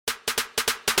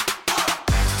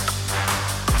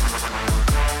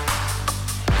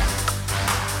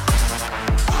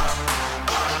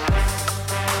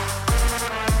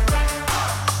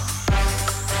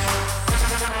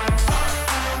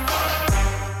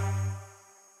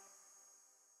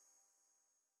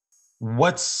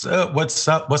What's up? What's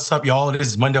up? What's up, y'all? This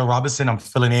is Mondell Robinson. I'm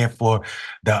filling in for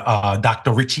the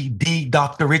Dr. Richie, the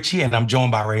Dr. Richie, and I'm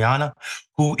joined by Rayana,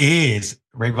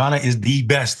 Rayana is the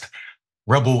best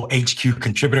Rebel HQ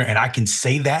contributor, and I can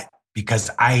say that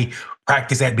because I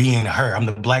practice at being her. I'm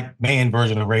the black man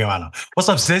version of Rayana. What's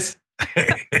up, sis?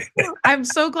 I'm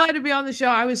so glad to be on the show.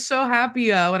 I was so happy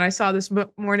when I saw this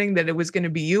morning that it was going to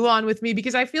be you on with me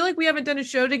because I feel like we haven't done a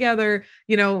show together,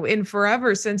 in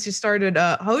forever since you started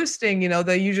hosting.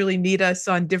 They usually need us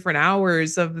on different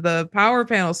hours of the power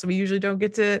panel, so we usually don't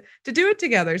get to do it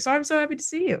together. So I'm so happy to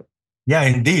see you. Yeah,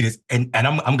 indeed. And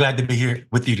I'm glad to be here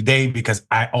with you today because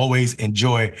I always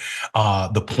enjoy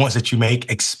the points that you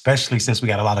make, especially since we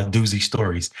got a lot of doozy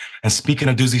stories. And speaking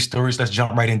of doozy stories, let's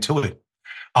jump right into it.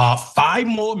 Five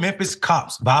more Memphis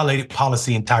cops violated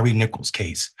policy in Tyree Nichols'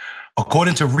 case.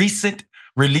 According to recent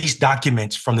released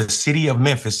documents from the city of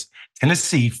Memphis,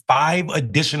 Tennessee, five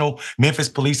additional Memphis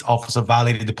police officers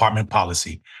violated department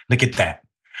policy. Look at that.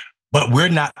 But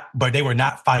they were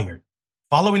not fired.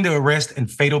 Following the arrest and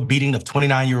fatal beating of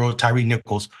 29-year-old Tyree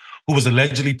Nichols, who was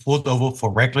allegedly pulled over for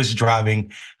reckless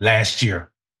driving last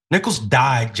year. Nichols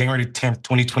died January 10th,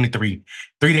 2023,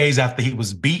 3 days after he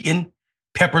was beaten,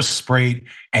 pepper sprayed,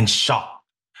 and shot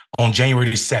on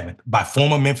January 7th by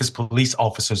former Memphis police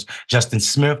officers Justin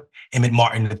Smith, Emmett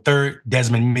Martin III,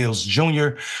 Desmond Mills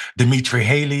Jr., Demetri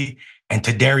Haley, and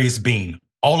Tadarius Bean,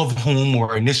 all of whom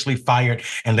were initially fired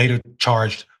and later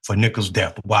charged for Nichols'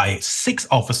 death. While sixth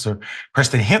officer,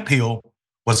 Preston Hemphill,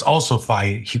 was also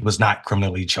fired, he was not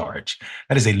criminally charged.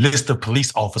 That is a list of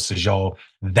police officers, y'all,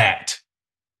 that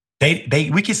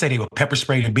we can say they were pepper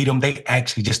sprayed and beat him. They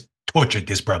actually just tortured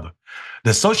this brother.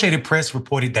 The Associated Press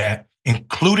reported that,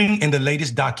 including in the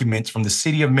latest documents from the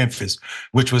city of Memphis,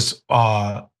 which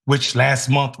last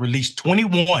month released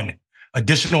 21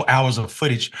 additional hours of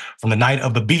footage from the night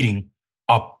of the beating,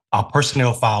 are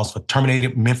personnel files for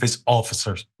terminated Memphis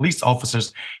police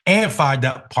officers, and fire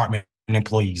department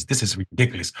employees. This is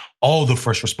ridiculous. All the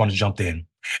first responders jumped in.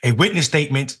 A witness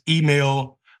statement,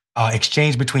 email,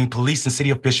 exchange between police and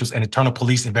city officials and internal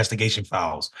police investigation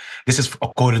files. This is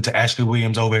according to Ashley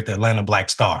Williams over at the Atlanta Black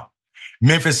Star.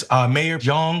 Memphis Mayor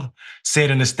Young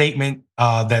said in a statement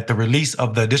that the release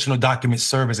of the additional documents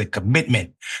serve as a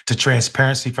commitment to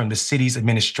transparency from the city's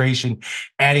administration,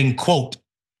 adding, quote,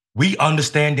 "We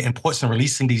understand the importance of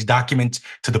releasing these documents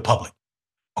to the public."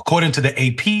 According to the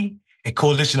AP, a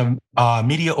coalition of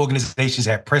media organizations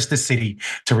have pressed the city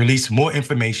to release more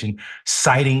information,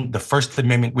 citing the First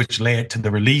Amendment, which led to the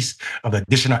release of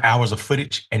additional hours of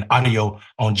footage and audio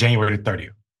on January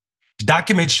 30th.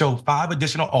 Documents show five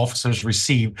additional officers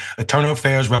received internal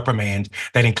affairs reprimands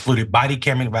that included body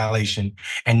camera violation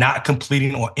and not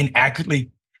completing or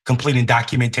inaccurately completing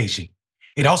documentation.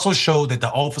 It also showed that the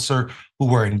officer who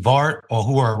were involved or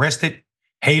who were arrested,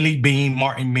 Haley Bean,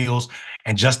 Martin Mills,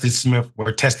 and Justin Smith,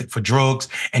 were tested for drugs,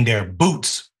 and their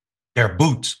boots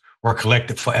were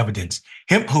collected for evidence.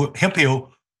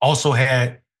 Hemphill also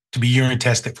had to be urine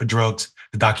tested for drugs,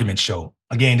 the documents show.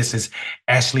 Again, this is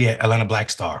Ashley at Atlanta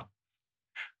Black Star.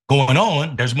 Going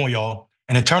on, there's more, y'all.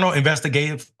 An internal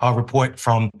investigative report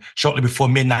from shortly before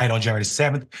midnight on January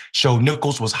 7th showed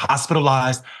Nichols was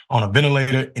hospitalized on a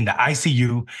ventilator in the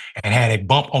ICU and had a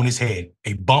bump on his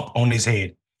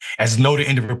head. As noted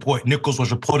in the report, Nichols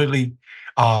was reportedly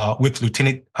with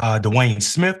Lieutenant Dwayne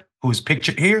Smith, who is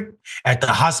pictured here, at the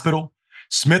hospital.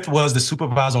 Smith was the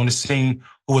supervisor on the scene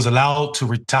who was allowed to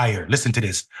retire. Listen to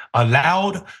this,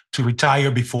 allowed to retire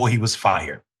before he was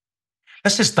fired.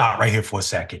 Let's just stop right here for a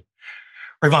second.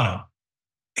 Ravana,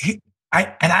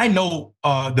 I know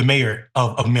the mayor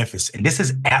of Memphis, and this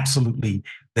is absolutely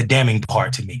the damning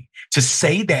part to me. To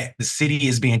say that the city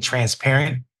is being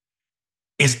transparent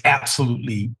is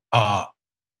absolutely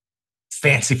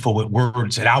fanciful with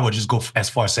words, and I would just go as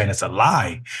far as saying it's a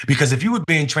lie. Because if you were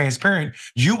being transparent,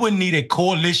 you wouldn't need a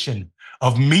coalition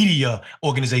of media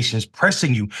organizations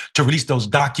pressing you to release those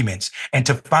documents, and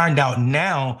to find out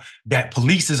now that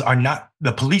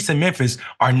the police in Memphis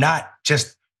are not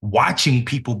just watching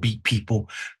people beat people.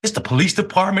 It's the police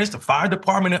department, it's the fire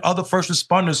department, and other first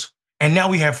responders. And now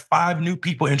we have five new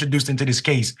people introduced into this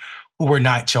case who were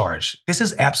not charged. This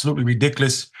is absolutely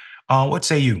ridiculous. What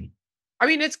say you? I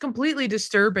mean, it's completely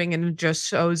disturbing, and it just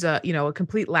shows a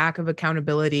complete lack of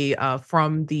accountability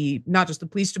from the not just the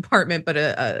police department, but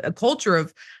a culture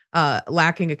of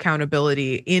lacking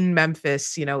accountability in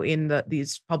Memphis. In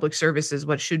these public services,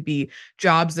 what should be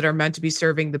jobs that are meant to be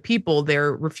serving the people,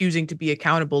 they're refusing to be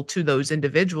accountable to those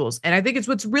individuals. And I think it's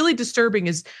what's really disturbing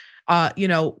is,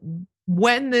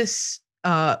 when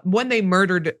they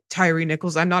murdered Tyree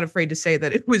Nichols, I'm not afraid to say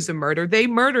that it was a murder. They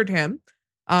murdered him.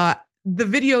 the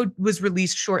video was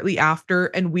released shortly after,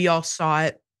 and we all saw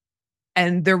it,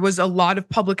 and there was a lot of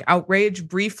public outrage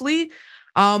briefly.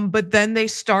 But then they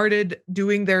started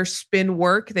doing their spin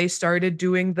work. They started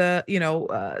doing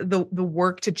the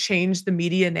work to change the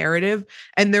media narrative,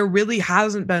 and there really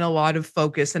hasn't been a lot of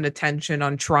focus and attention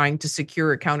on trying to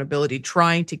secure accountability,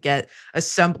 trying to get a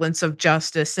semblance of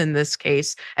justice in this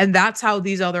case. And that's how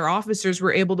these other officers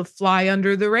were able to fly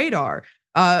under the radar.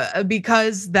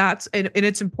 Because that's and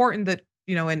it's important that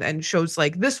and shows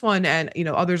like this one and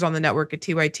others on the network at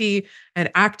TYT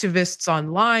and activists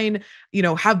online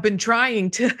have been trying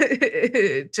to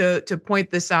to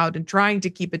point this out and trying to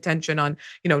keep attention on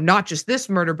not just this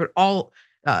murder but all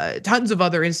tons of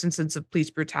other instances of police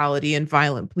brutality and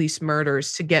violent police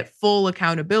murders to get full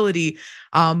accountability.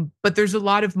 But there's a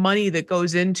lot of money that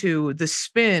goes into the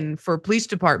spin for police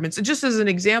departments. And just as an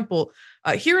example,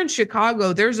 here in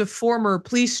Chicago, there's a former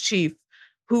police chief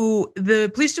who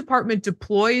the police department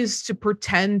deploys to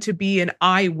pretend to be an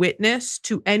eyewitness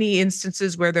to any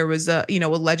instances where there was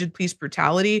alleged police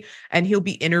brutality, and he'll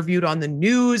be interviewed on the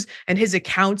news, and his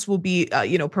accounts will be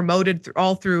promoted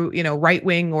all through right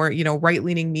wing or right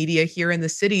leaning media here in the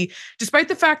city, despite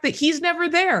the fact that he's never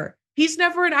there. He's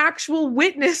never an actual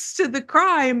witness to the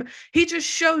crime. He just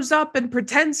shows up and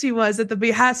pretends he was at the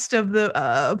behest of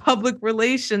the public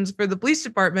relations for the police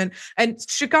department. And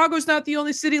Chicago's not the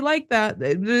only city like that.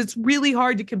 It's really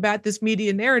hard to combat this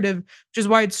media narrative, which is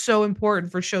why it's so important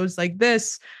for shows like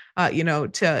this,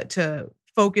 to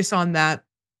focus on that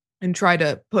and try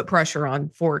to put pressure on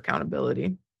for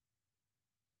accountability.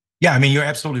 Yeah, I mean, you're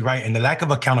absolutely right. And the lack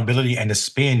of accountability and the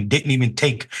spin didn't even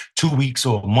take 2 weeks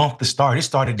or a month to start. It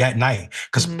started that night.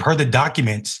 Because per the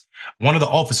documents, one of the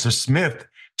officers, Smith,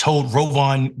 told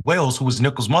Rovon Wells, who was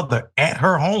Nichols' mother, at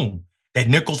her home that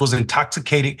Nichols was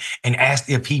intoxicated and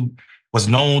asked if he was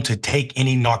known to take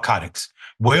any narcotics.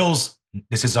 Wells,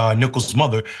 this is Nichols'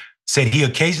 mother, said he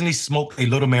occasionally smoked a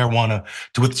little marijuana,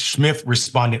 to which Smith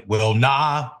responded, well,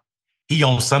 nah, he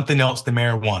owns something else than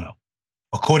marijuana.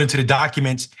 According to the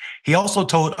documents, he also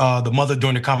told the mother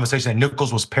during the conversation that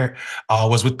Nichols was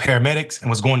with paramedics and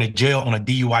was going to jail on a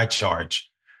DUI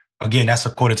charge. Again, that's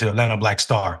according to the Atlanta Black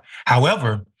Star.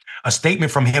 However, a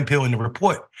statement from Hemphill in the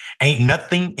report, ain't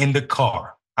nothing in the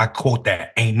car. I quote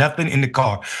that, ain't nothing in the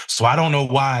car. So I don't know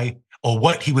why or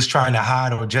what he was trying to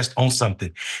hide or just own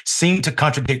something, seemed to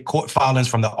contradict court filings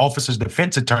from the officer's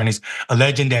defense attorneys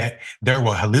alleging that there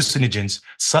were hallucinogens,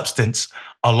 substance,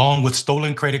 along with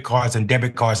stolen credit cards and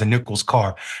debit cards in Nichols'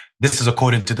 car. This is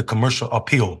according to the commercial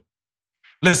appeal.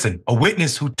 Listen, a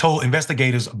witness who told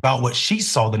investigators about what she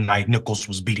saw the night Nichols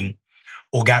was beaten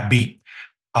or got beat,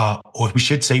 or we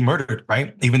should say murdered,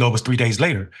 right? Even though it was 3 days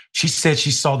later. She said she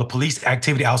saw the police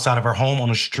activity outside of her home on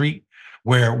the street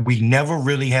where we never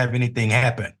really have anything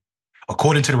happen.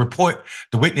 According to the report,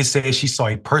 the witness said she saw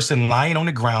a person lying on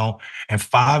the ground, and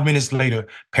 5 minutes later,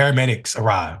 paramedics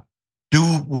arrived.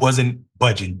 Dude wasn't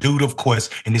budging. Dude, of course,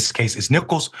 in this case is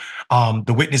Nichols.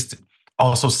 The witness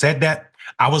also said that.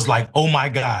 I was like, oh my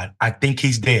God, I think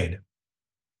he's dead.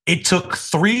 It took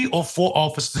 3 or 4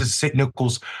 officers to sit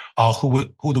Nichols,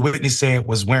 who the witness said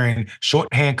was wearing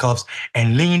short handcuffs,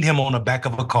 and leaned him on the back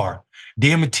of a car.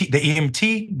 The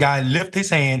EMT guy lifted his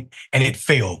hand and it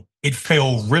fell. It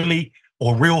fell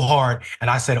real hard. And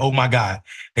I said, oh my God,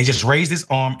 they just raised his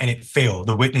arm and it fell,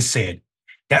 the witness said.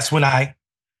 That's when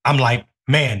I'm like,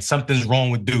 man, something's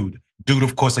wrong with dude. Dude,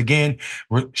 of course, again,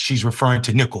 she's referring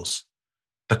to Nichols.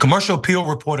 The commercial appeal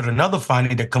reported another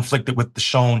finding that conflicted with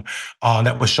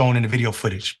that was shown in the video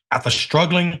footage. After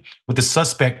struggling with the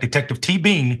suspect, Detective T.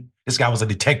 Bean, this guy was a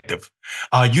detective,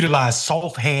 utilized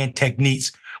soft hand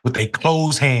techniques with a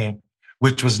closed hand,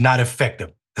 which was not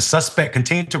effective. The suspect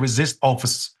continued to resist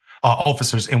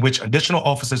officers, in which additional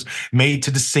officers made to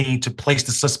the scene to place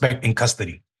the suspect in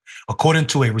custody. According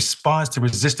to a response to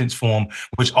resistance form,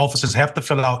 which officers have to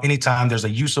fill out anytime there's a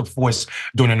use of force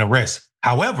during an arrest.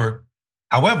 However,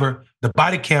 the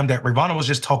body cam that Ravana was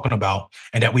just talking about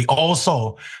and that we all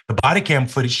saw, the body cam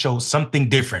footage shows something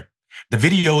different. The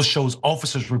video shows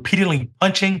officers repeatedly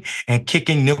punching and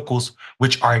kicking Nichols,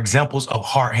 which are examples of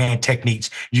hard hand techniques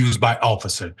used by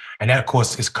officers. And that, of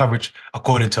course, is coverage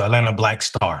according to Atlanta Black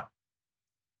Star.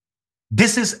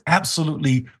 This is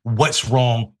absolutely what's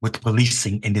wrong with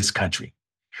policing in this country.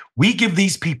 We give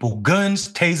these people guns,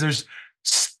 tasers,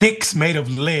 sticks made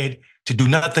of lead to do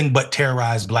nothing but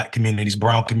terrorize Black communities,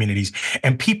 brown communities,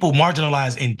 and people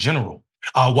marginalized in general.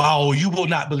 While you will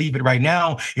not believe it right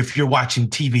now if you're watching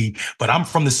TV, but I'm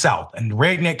from the South, and the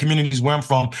redneck communities where I'm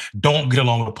from don't get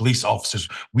along with police officers.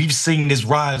 We've seen this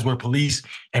rise where police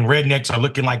and rednecks are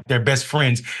looking like they're best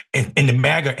friends in the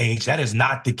MAGA age. That is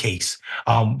not the case.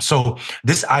 So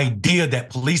this idea that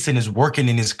policing is working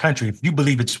in this country, if you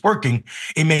believe it's working,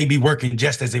 it may be working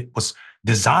just as it was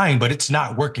designed, but it's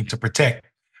not working to protect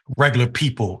regular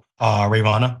people,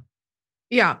 Ravana.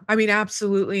 Yeah, I mean,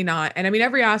 absolutely not. And I mean,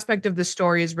 every aspect of the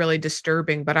story is really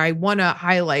disturbing, but I want to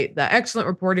highlight the excellent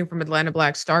reporting from Atlanta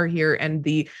Black Star here and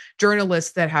the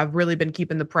journalists that have really been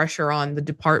keeping the pressure on the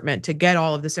department to get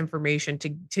all of this information, to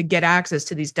get access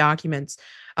to these documents,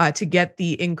 to get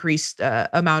the increased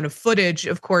amount of footage.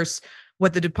 Of course,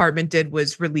 what the department did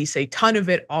was release a ton of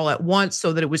it all at once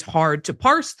so that it was hard to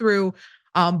parse through.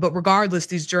 But regardless,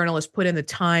 these journalists put in the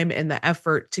time and the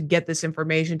effort to get this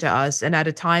information to us. And at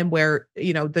a time where,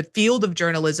 the field of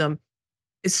journalism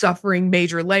is suffering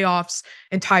major layoffs,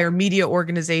 entire media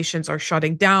organizations are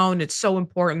shutting down. It's so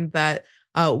important that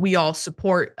we all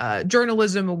support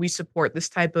journalism and we support this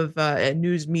type of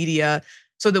news media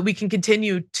so that we can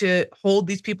continue to hold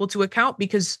these people to account,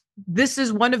 because this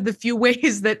is one of the few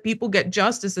ways that people get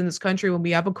justice in this country. When we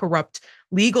have a corrupt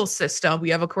legal system, we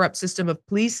have a corrupt system of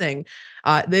policing,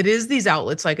 that is these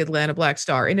outlets like Atlanta Black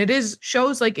Star. And it is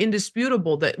shows like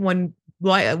indisputable that when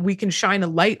we can shine a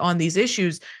light on these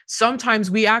issues, sometimes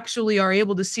we actually are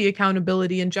able to see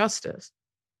accountability and justice.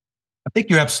 I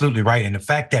think you're absolutely right. And the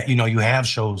fact that, you have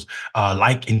shows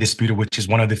like Indisputed, which is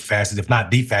one of the fastest, if not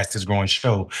the fastest growing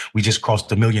show. We just crossed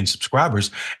 1 million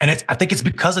subscribers. And I think it's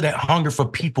because of that hunger for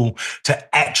people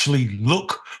to actually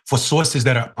look for sources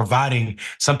that are providing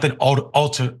something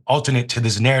alternate to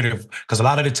this narrative. Because a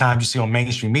lot of the times you see on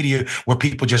mainstream media where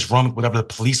people just run with whatever the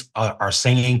police are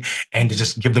saying and to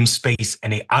just give them space,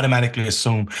 and they automatically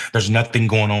assume there's nothing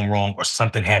going on wrong or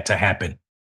something had to happen.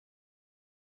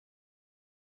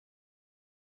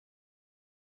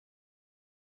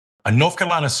 A North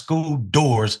Carolina school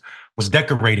doors was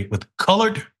decorated with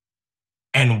colored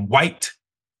and white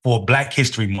for Black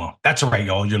History Month. That's right,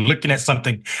 y'all. You're looking at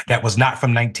something that was not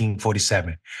from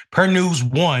 1947. Per News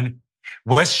One,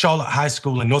 West Charlotte High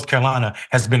School in North Carolina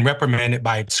has been reprimanded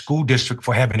by its school district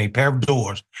for having a pair of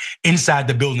doors inside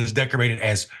the buildings decorated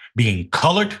as being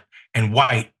colored and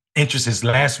white entrances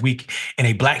last week in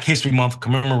a Black History Month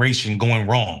commemoration going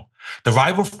wrong. The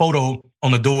rival photo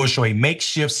on the door show a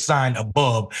makeshift sign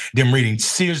above them reading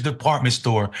Sears Department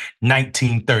Store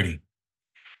 1930.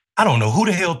 I don't know who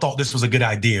the hell thought this was a good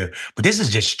idea, but this is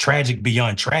just tragic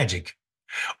beyond tragic.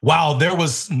 While there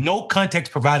was no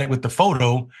context provided with the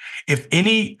photo, if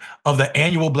any of the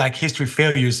annual Black History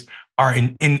failures are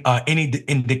in any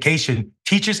indication,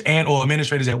 teachers and or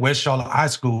administrators at West Charlotte High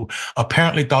School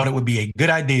apparently thought it would be a good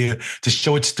idea to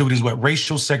show its students what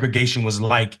racial segregation was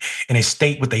like in a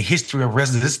state with a history of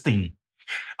resisting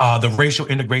the racial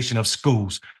integration of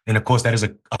schools. And of course, that is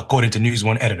according to News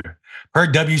One editor. Per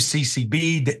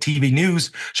WCCB TV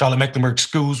News, Charlotte-Mecklenburg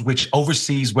Schools, which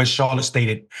oversees West Charlotte,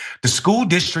 stated, the school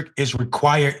district is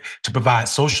required to provide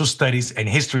social studies and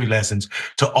history lessons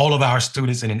to all of our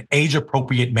students in an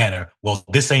age-appropriate manner. Well,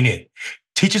 this ain't it.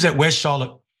 Teachers at West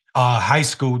Charlotte High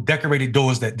School decorated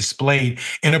doors that displayed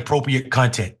inappropriate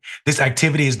content. This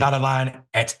activity is not aligned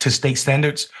to state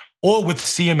standards or with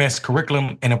CMS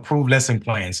curriculum and approved lesson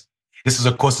plans. This is,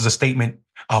 of course, a statement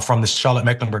from the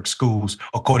Charlotte-Mecklenburg schools,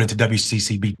 according to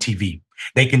WCCB TV.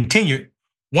 They continued,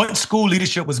 once school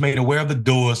leadership was made aware of the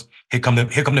doors, here come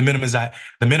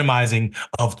the minimizing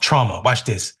of trauma. Watch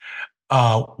this.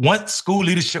 Once school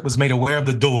leadership was made aware of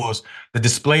the doors, the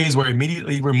displays were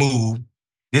immediately removed.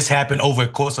 This happened over a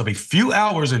course of a few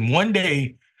hours in one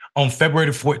day on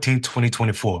February 14,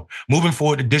 2024. Moving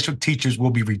forward, the district teachers will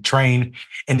be retrained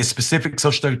in the specific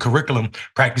social study curriculum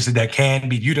practices that can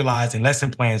be utilized in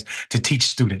lesson plans to teach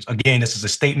students. Again, this is a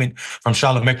statement from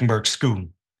Charlotte-Mecklenburg School.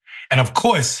 And of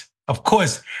course,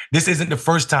 this isn't the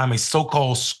first time a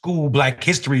so-called school Black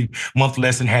History Month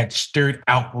lesson had stirred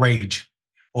outrage.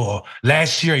 Or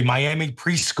last year, a Miami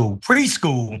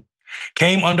preschool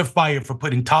came under fire for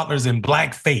putting toddlers in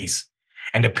blackface.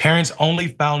 And the parents only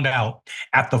found out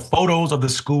after photos of the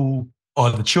school or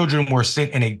the children were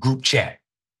sent in a group chat.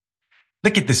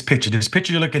 Look at this picture. This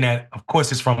picture you're looking at, of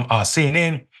course, is from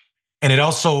CNN. And it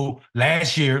also,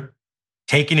 last year,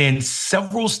 taken in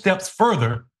several steps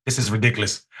further, this is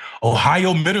ridiculous.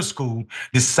 Ohio Middle School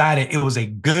decided it was a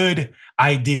good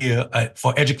idea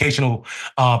for educational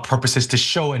purposes to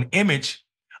show an image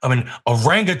of an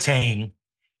orangutan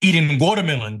eating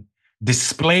watermelon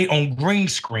displayed on green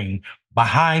screen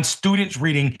behind students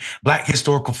reading Black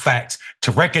historical facts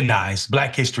to recognize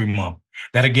Black History Month.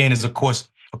 That again is, of course,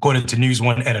 according to News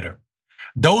One editor.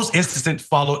 Those incidents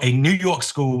follow a New York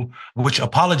school which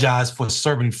apologized for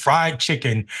serving fried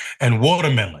chicken and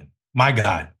watermelon. My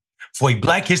God, for a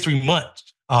Black History Month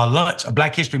lunch, a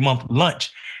Black History Month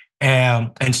lunch,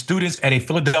 and students at a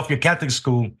Philadelphia Catholic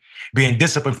school being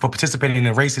disciplined for participating in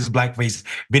a racist blackface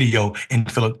video in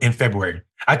February.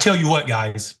 I tell you what,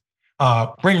 guys,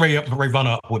 bring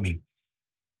Rayvana up with me.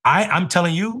 I'm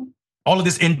telling you, all of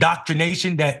this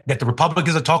indoctrination that the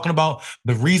Republicans are talking about,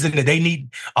 the reason that they need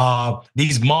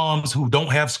these moms who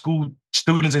don't have school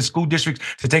students in school districts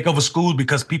to take over schools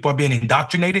because people are being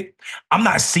indoctrinated, I'm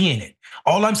not seeing it.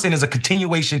 All I'm saying is a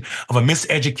continuation of a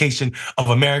miseducation of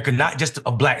America, not just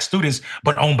of Black students,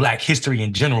 but on Black history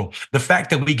in general. The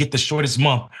fact that we get the shortest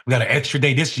month, we got an extra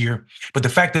day this year, but the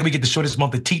fact that we get the shortest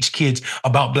month to teach kids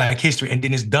about Black history and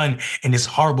then it's done in this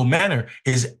horrible manner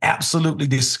is absolutely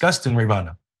disgusting,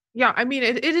 Ravana. Yeah, I mean,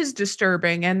 it is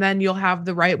disturbing. And then you'll have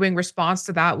the right wing response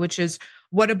to that, which is,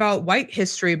 what about White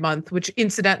History Month, which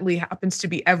incidentally happens to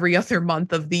be every other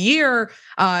month of the year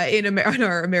in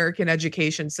our American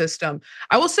education system?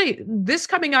 I will say this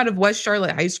coming out of West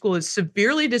Charlotte High School is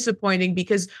severely disappointing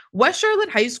because West Charlotte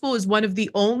High School is one of the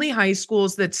only high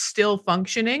schools that's still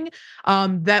functioning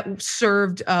that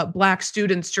served Black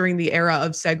students during the era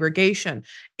of segregation.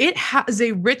 It has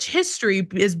a rich history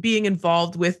as being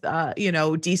involved with,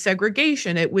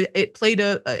 desegregation. It played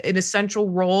an essential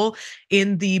role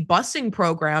in the busing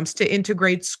programs to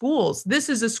integrate schools. This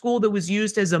is a school that was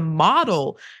used as a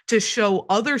model to show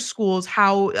other schools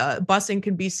how busing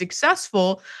can be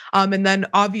successful. And then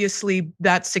obviously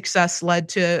that success led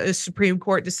to a Supreme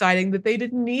Court deciding that they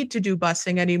didn't need to do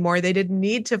busing anymore. They didn't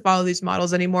need to follow these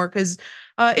models anymore because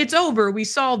it's over. We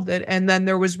solved it. And then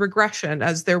there was regression,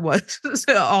 as there was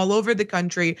all over the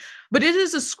country. But it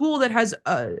is a school that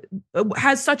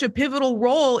has such a pivotal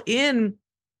role in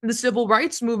the civil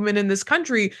rights movement in this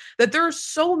country that there are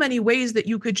so many ways that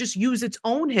you could just use its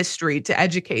own history to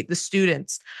educate the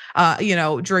students,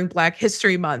 during Black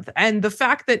History Month. And the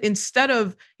fact that instead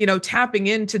of, tapping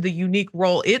into the unique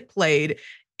role it played,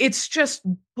 it's just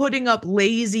putting up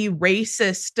lazy,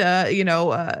 racist,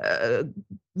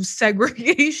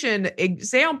 segregation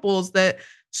examples that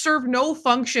serve no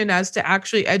function as to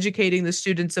actually educating the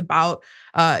students about,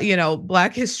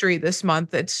 Black history this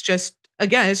month. It's just,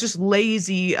 again, it's just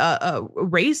lazy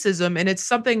racism. And it's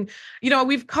something,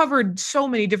 we've covered so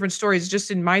many different stories just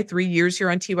in my 3 years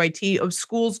here on TYT of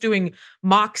schools doing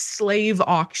mock slave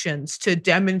auctions to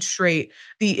demonstrate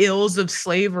the ills of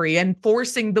slavery and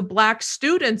forcing the Black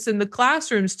students in the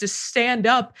classrooms to stand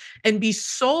up and be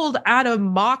sold at a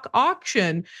mock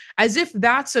auction as if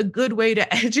that's a good way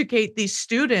to educate these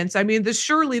students. I mean,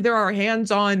 surely there are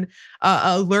hands-on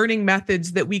learning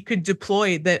methods that we could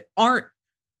deploy that aren't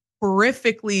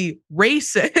horrifically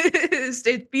racist.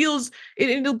 It feels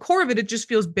in the core of it, it just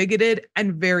feels bigoted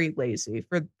and very lazy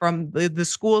from the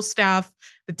school staff,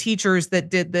 the teachers that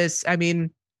did this. I mean,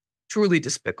 truly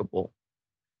despicable.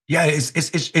 Yeah,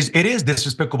 it is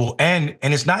despicable, and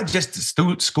it's not just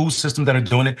the school systems that are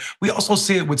doing it. We also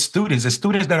see it with students, and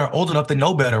students that are old enough to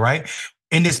know better, right?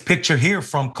 In this picture here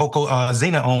from Coco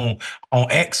Zena on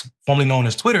X, formerly known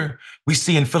as Twitter, we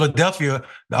see in Philadelphia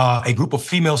a group of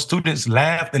female students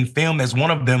laughed and filmed as one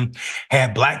of them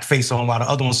had blackface on, while the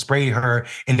other one sprayed her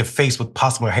in the face with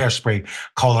possible hairspray,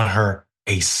 calling her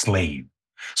a slave.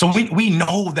 So we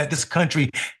know that this country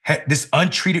had this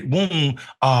untreated wound,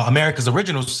 America's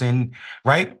original sin,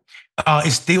 right?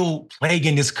 Is still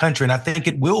plaguing this country. And I think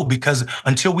it will, because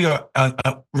until we are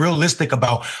realistic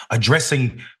about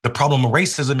addressing the problem of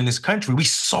racism in this country, we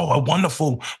saw a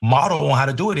wonderful model on how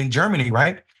to do it in Germany,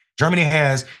 right? Germany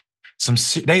has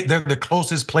they're the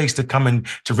closest place to coming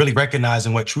to really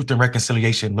recognizing what truth and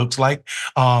reconciliation looks like.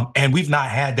 And we've not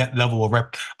had that level of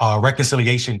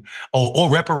reconciliation or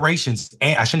reparations,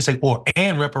 and I shouldn't say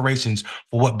and reparations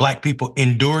for what Black people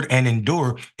endured and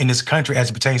endure in this country as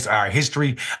it pertains to our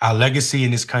history, our legacy in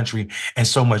this country, and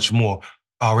so much more.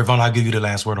 Ravon, I'll give you the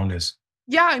last word on this.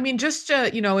 Yeah, I mean, just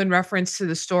in reference to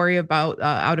the story about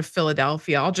out of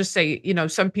Philadelphia, I'll just say,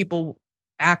 some people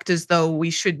act as though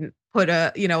we shouldn't put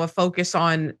a focus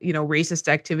on, racist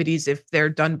activities if they're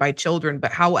done by children.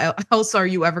 But how else are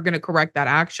you ever going to correct that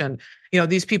action?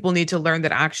 These people need to learn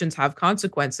that actions have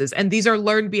consequences, and these are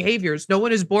learned behaviors. No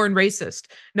one is born racist.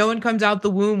 No one comes out the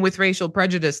womb with racial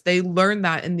prejudice. They learn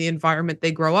that in the environment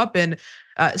they grow up in.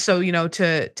 So,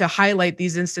 to highlight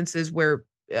these instances where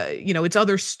it's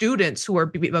other students who are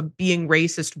being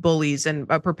racist bullies and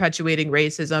perpetuating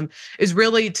racism is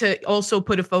really to also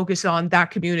put a focus on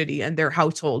that community and their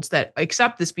households that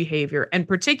accept this behavior. And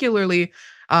particularly,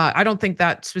 I don't think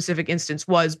that specific instance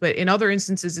was, but in other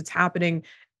instances, it's happening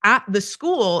at the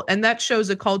school, and that shows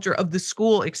a culture of the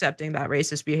school accepting that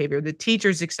racist behavior, the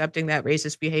teachers accepting that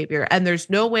racist behavior, and there's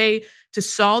no way to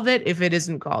solve it if it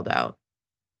isn't called out.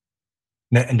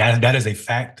 And that is a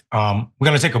fact. We're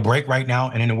going to take a break right now.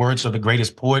 And in the words of the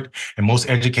greatest poet and most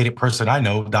educated person I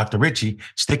know, Dr. Ritchie,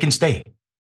 stick and stay.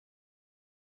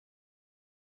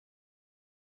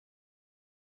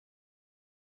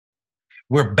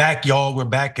 We're back, y'all. We're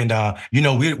back. And,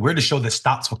 we're the show that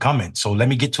stops for comment. So let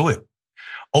me get to it.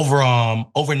 Over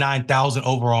 9,000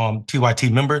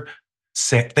 TYT member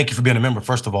said, thank you for being a member,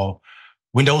 first of all.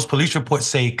 When those police reports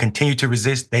say continue to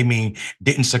resist, they mean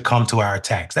didn't succumb to our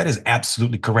attacks. That is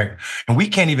absolutely correct. And we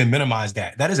can't even minimize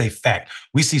that. That is a fact.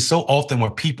 We see so often where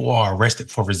people are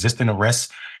arrested for resisting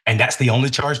arrest, and that's the only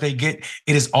charge they get.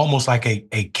 It is almost like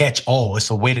a catch-all. It's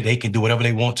a way that they can do whatever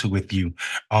they want to with you.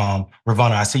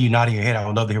 Ravana, I see you nodding your head. I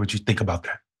would love to hear what you think about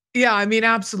that. Yeah, I mean,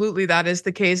 absolutely, that is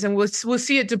the case, and we'll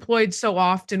see it deployed so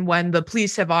often when the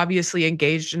police have obviously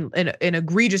engaged in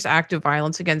egregious act of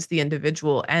violence against the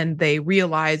individual, and they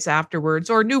realize afterwards,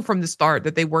 or knew from the start,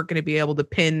 that they weren't going to be able to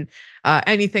pin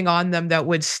anything on them that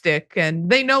would stick, and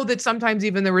they know that sometimes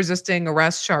even the resisting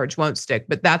arrest charge won't stick,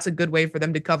 but that's a good way for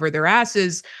them to cover their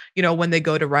asses, when they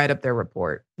go to write up their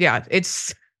report. Yeah,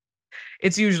 it's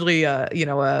usually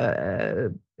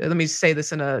let me say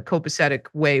this in a copacetic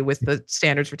way with the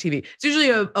standards for TV. It's usually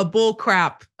a bull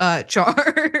crap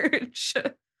charge.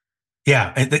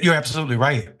 Yeah, you're absolutely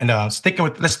right. And let's stick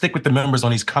with the members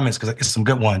on these comments because it's some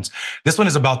good ones. This one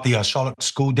is about the Charlotte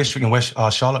School District in West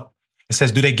Charlotte. It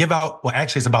says, do they give out, well,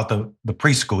 actually it's about the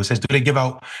preschool. It says, do they give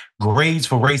out grades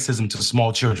for racism to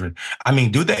small children? I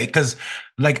mean, do they? Because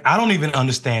I don't even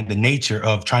understand the nature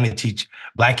of trying to teach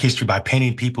Black history by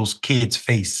painting people's kids'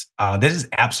 face. This is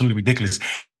absolutely ridiculous.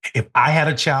 If I had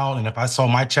a child and if I saw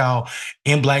my child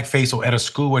in blackface or at a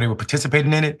school where they were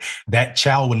participating in it, my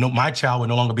child would no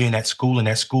longer be in that school, and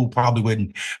that school probably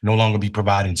wouldn't no longer be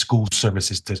providing school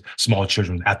services to small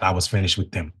children after I was finished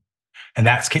with them. And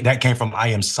that came from I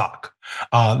Am Sock.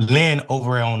 Lynn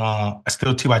over on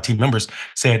Still TYT members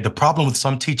said the problem with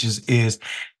some teachers is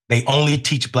they only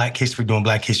teach Black history during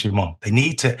Black History Month. They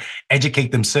need to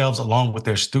educate themselves along with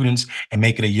their students and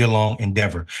make it a year-long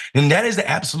endeavor. And that is the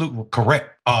absolute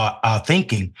correct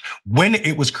thinking. When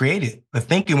it was created, the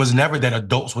thinking was never that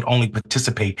adults would only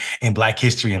participate in Black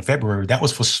history in February. That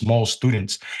was for small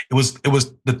students. It was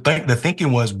the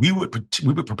thinking was we would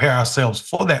prepare ourselves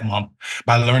for that month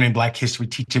by learning Black history,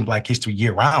 teaching Black history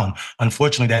year-round.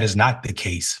 Unfortunately, that is not the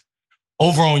case.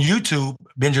 Over on YouTube,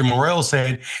 Benjamin Morrell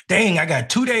said, dang, I got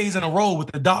 2 days in a row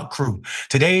with the doc crew.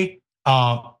 Today,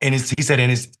 he said,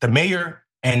 and it's the mayor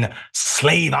and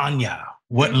Slave Anya.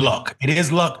 What luck. It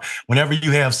is luck whenever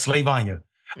you have Slave Anya.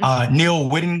 Neil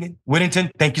Whittington,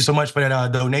 thank you so much for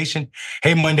that donation.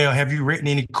 Hey, Mundell, have you written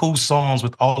any cool songs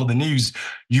with all of the news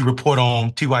you report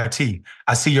on TYT?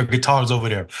 I see your guitars over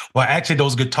there. Well, actually,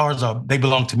 those guitars they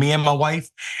belong to me and my wife,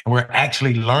 and we're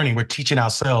actually learning. We're teaching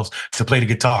ourselves to play the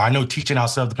guitar. I know teaching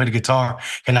ourselves to play the guitar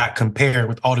cannot compare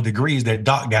with all the degrees that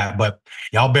Doc got, but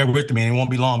y'all bear with me, and it won't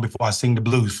be long before I sing the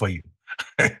blues for you.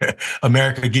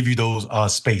 America give you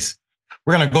those space.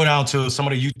 We're going to go down to some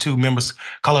of the YouTube members.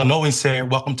 Colin Owen said, we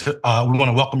want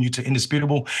to welcome you to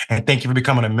Indisputable, and thank you for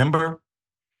becoming a member.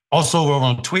 Also, over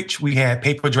on Twitch, we had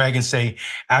Paper Dragon say,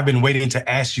 I've been waiting to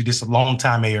ask you this a long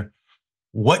time, Mayor.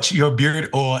 What's your beard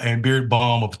oil and beard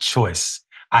balm of choice?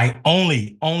 I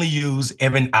only use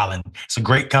Evan Allen. It's a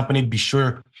great company. Be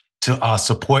sure to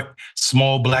support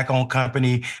small Black-owned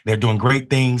company. They're doing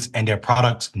great things, and their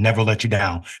products never let you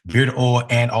down. Beard oil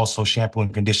and also shampoo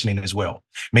and conditioning as well.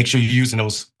 Make sure you're using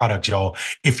those products, y'all,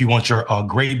 if you want your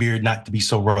gray beard not to be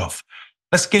so rough.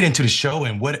 Let's get into the show,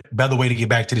 and what better way to get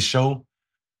back to the show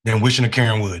than wishing a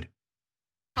Karen Wood.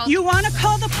 You want to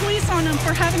call the police on them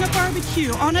for having a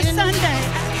barbecue on a Sunday.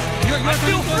 I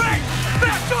feel free!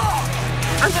 Back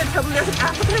off! I'm going to tell them there's an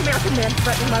African-American man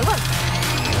threatening my life.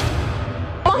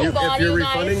 If you're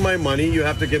refunding my money, you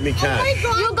have to give me cash.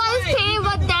 You guys pay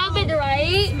with debit,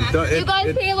 right? You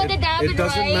guys pay with the debit, right? It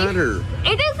doesn't matter.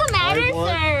 It doesn't matter,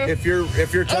 sir. If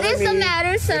you're telling me, it doesn't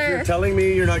matter, sir. If you're telling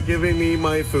me you're not giving me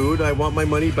my food, I want my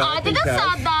money back. I didn't say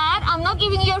that. I'm not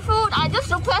giving you your food. I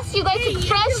just request you guys to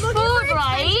fresh food,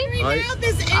 right?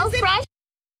 This isn't fresh.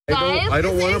 I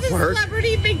don't want to park.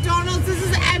 Celebrity McDonald's. This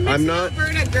is Edmonton,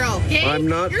 Alberta, girl. Okay? I'm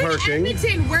not You're parking. In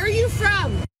Edmonton. Where are you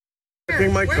from?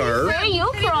 Parking my car. Where are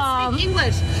you from?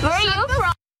 English. Where are you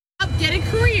from? Get a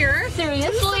career.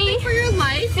 Seriously? Do something for your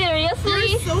life.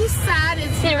 Seriously? You're so sad.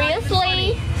 It's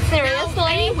Seriously? Seriously? Now,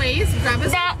 anyways, grab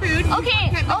us some food. Okay,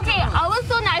 I was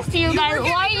so nice to you guys.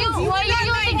 Why are you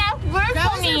using that word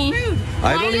for me?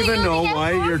 I don't even know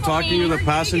why you're talking to the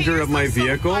passenger of my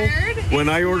vehicle when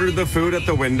I ordered the food at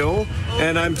the window,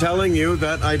 and I'm telling you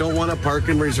that I don't want to park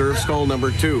in reserve stall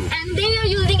number 2. And they are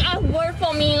using F word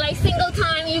for me like single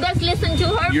time. You guys listen to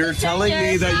her. You're telling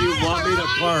me that you want me to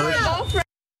park.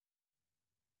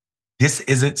 This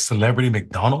isn't Celebrity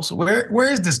McDonald's.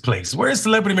 Where is this place? Where is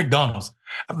Celebrity McDonald's?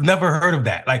 I've never heard of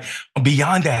that. Like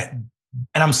beyond that,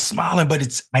 and I'm smiling,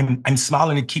 but I'm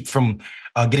smiling to keep from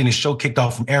getting the show kicked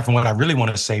off from air from what I really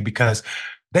want to say, because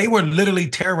they were literally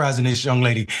terrorizing this young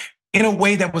lady in a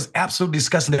way that was absolutely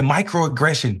disgusting. The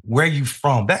microaggression, where are you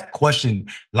from? That question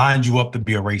lined you up to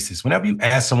be a racist. Whenever you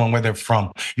ask someone where they're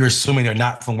from, you're assuming they're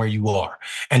not from where you are.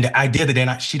 And the idea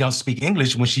that she don't speak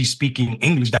English when she's speaking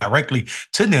English directly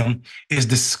to them is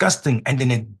disgusting. And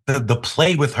then the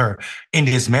play with her in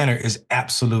this manner is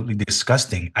absolutely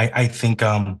disgusting. I think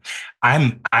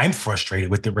I'm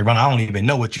frustrated with it, Ravon. I don't even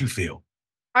know what you feel.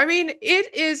 I mean,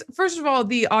 it is, first of all,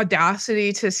 the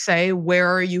audacity to say, where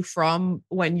are you from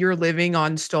when you're living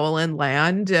on stolen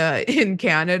land in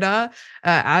Canada,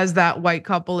 as that white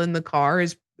couple in the car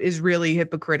is really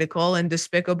hypocritical and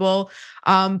despicable.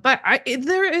 But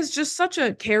there is just such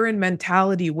a Karen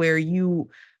mentality where you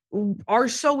are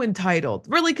so entitled,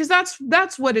 really, because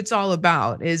that's what it's all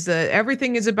about. Is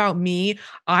everything is about me.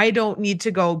 I don't need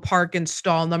to go park in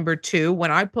stall number 2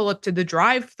 when I pull up to the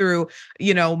drive-through.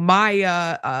 You know, my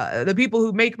the people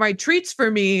who make my treats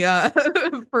for me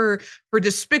for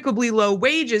despicably low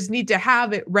wages need to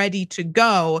have it ready to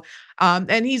go. And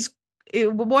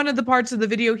one of the parts of the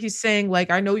video, he's saying,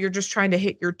 like, I know you're just trying to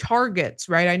hit your targets,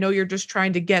 right? I know you're just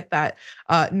trying to get that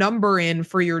number in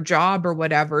for your job or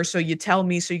whatever. So you tell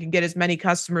me so you can get as many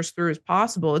customers through as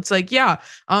possible. It's like, yeah,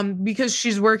 because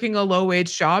she's working a low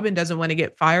wage job and doesn't want to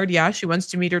get fired. Yeah, she wants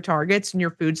to meet her targets and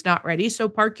your food's not ready. So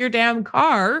park your damn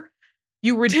car,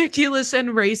 you ridiculous and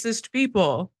racist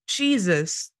people.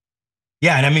 Jesus.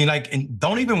 Yeah, and I mean, like, and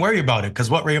don't even worry about it, because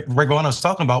what Regana's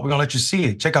talking about, we're gonna let you see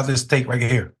it. Check out this tape right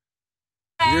here.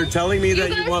 You're telling me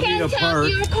that you want me to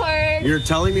park. You're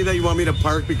telling me that you want me to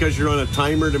park because you're on a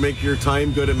timer to make your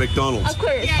time good at McDonald's. Of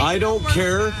course. I don't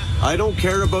care. I don't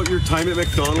care about your time at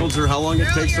McDonald's or how long it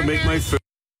takes to make my food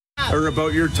or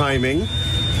about your timing.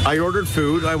 I ordered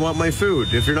food. I want my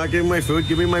food. If you're not giving my food,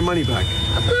 give me my money back.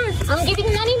 Of course. I'm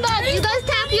giving money back. You guys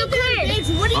tap your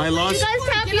card. I lost. You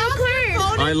guys tap your card.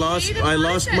 I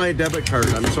lost my debit card.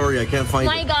 I'm sorry, I can't find it.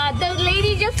 My God, the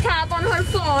lady just tapped on her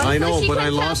phone. I know, but I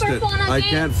lost it. I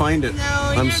can't find it.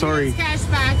 No, I'm sorry. Cash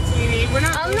back, sweetie.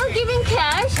 I'm not giving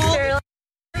cash, girl.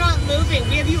 We're not moving.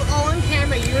 We have you all on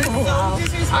camera. You're so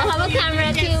disrespectful. I have a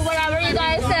camera too. Whatever you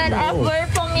guys said, F word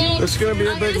for me. It's gonna be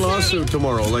a big lawsuit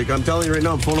tomorrow. Like, I'm telling you right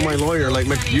now, I'm phoning my lawyer. Like,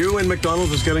 you and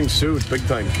McDonald's is getting sued big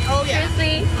time. Oh yeah.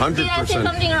 Seriously? 100%. Did I say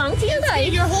something wrong to you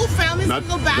guys? Your whole family's Not,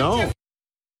 gonna go back no, to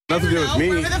nothing to do with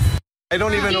me. I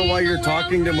don't even know why you're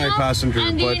talking to my passenger,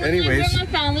 but anyways. My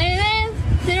family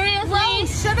lives? Seriously? Well,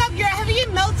 shut up. You're having a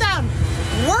meltdown.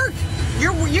 Work.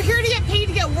 You're here to get paid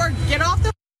to get work. Get off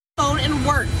the phone and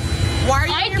work. Why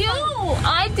are you?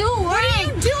 I do work. What are you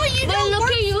doing? You but don't look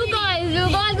work. at you guys. You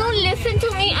guys don't listen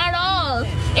to me at all.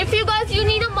 If you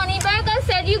need a money back, I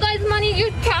said you guys money.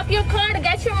 You tap your card to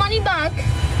get your money back.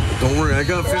 Don't worry, I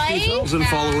got 50,000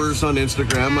 followers on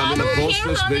Instagram. I'm gonna post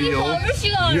this video.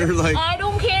 You're like, I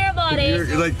don't care about it.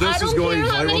 You're like, this is going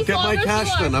viral. Get my cash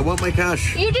then. I want my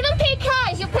cash. You didn't pay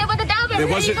cash. You paid with the debit. It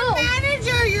wasn't.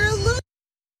 Manager, you're a loser.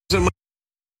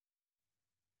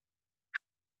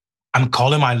 I'm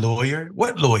calling my lawyer.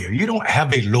 What lawyer? You don't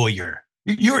have a lawyer.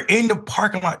 You're in the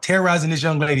parking lot terrorizing this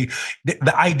young lady.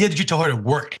 The idea that you told her to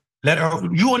work,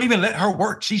 you won't even let her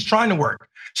work. She's trying to work.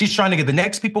 She's trying to get the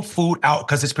next people food out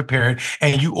because it's prepared,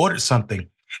 and you ordered something.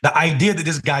 The idea that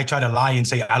this guy tried to lie and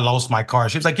say, I lost my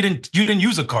card. She was like, you didn't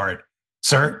use a card,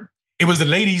 sir. It was the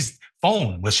lady's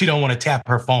phone, but she don't want to tap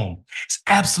her phone. It's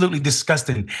absolutely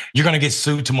disgusting. You're gonna get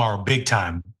sued tomorrow, big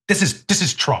time. This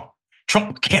is Trump.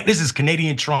 Trump can't, this is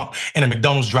Canadian Trump in a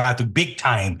McDonald's drive-thru, big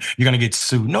time. You're gonna get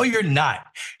sued. No, you're not.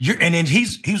 And then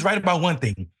he's right about one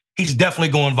thing. He's definitely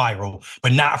going viral,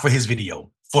 but not for his video,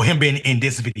 for him being in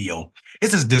this video.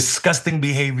 This is disgusting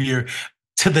behavior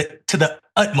to the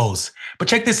utmost. But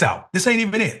check this out. This ain't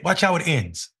even it. Watch how it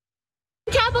ends.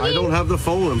 I don't have the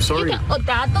phone. I'm sorry.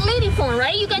 That's the lady phone,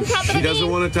 right? You can tap it. She doesn't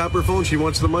want to tap her phone. She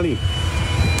wants the money.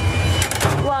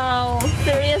 Wow,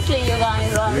 seriously, you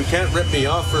guys. You can't rip me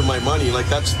off for my money. Like,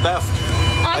 that's theft.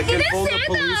 I can phone the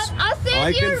police.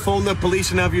 I can phone the police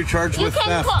and have you charged with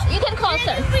theft. You can call,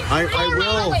 sir. I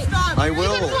will. I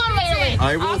will. You can call right away.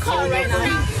 I will phone the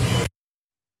police.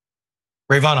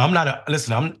 Ravon,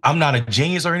 I'm not a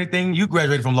genius or anything. You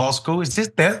graduated from law school. It's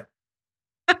just that.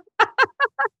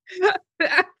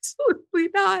 Absolutely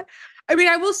not. I mean,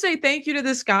 I will say thank you to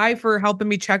this guy for helping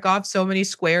me check off so many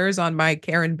squares on my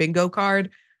Karen bingo card,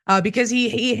 because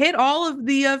he hit all of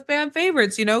the fan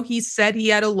favorites. You know, he said he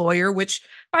had a lawyer, which,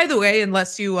 by the way,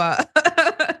 unless you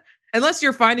unless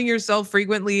you're finding yourself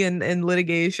frequently in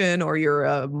litigation or you're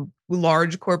a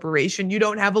large corporation, you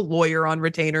don't have a lawyer on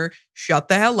retainer. Shut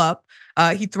the hell up.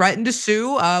 He threatened to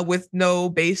sue with no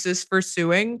basis for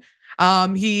suing.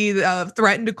 He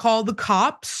threatened to call the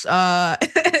cops.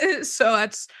 So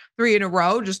that's 3 in a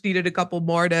row. Just needed a couple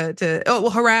more to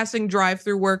harassing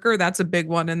drive-through worker. That's a big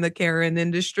one in the Karen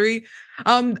industry.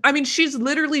 I mean, she's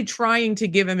literally trying to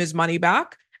give him his money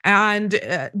back.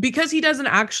 And because he doesn't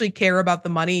actually care about the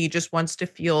money, he just wants to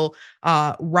feel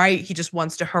right. He just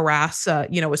wants to harass, a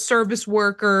service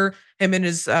worker. Him and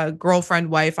his girlfriend,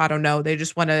 wife, I don't know. They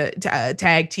just want to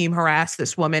tag team harass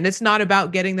this woman. It's not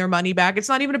about getting their money back. It's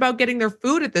not even about getting their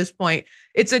food at this point.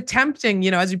 It's attempting,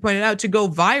 as you pointed out, to go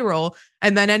viral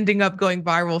and then ending up going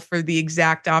viral for the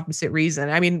exact opposite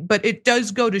reason. I mean, but it does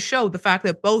go to show the fact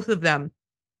that both of them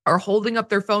are holding up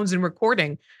their phones and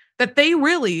recording, that they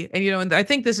really, and I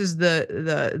think this is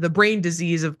the brain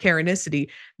disease of Karenicity.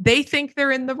 They think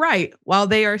they're in the right while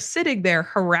they are sitting there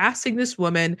harassing this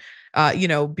woman,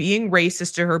 being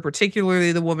racist to her,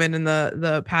 particularly the woman in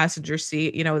the passenger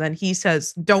seat. Then he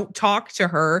says, "Don't talk to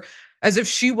her," as if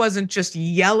she wasn't just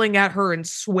yelling at her and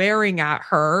swearing at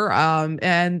her.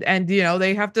 And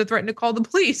they have to threaten to call the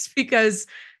police because,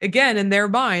 again, in their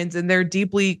minds, in their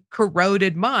deeply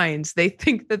corroded minds, they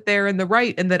think that they're in the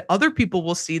right and that other people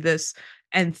will see this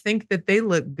and think that they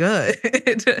look good.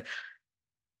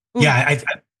 Yeah,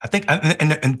 I think,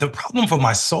 and the problem for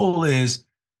my soul is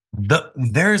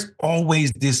there's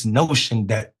always this notion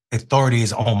that authority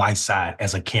is on my side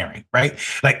as a Karen, right?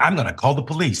 Like, I'm gonna call the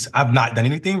police. I've not done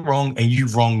anything wrong, and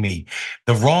you've wronged me.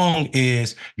 The wrong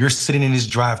is you're sitting in this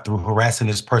drive-through harassing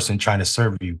this person trying to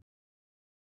serve you.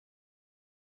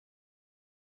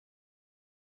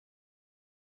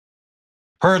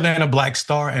 Per Atlanta Black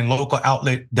Star and local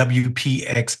outlet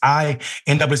WPXI,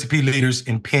 NAACP leaders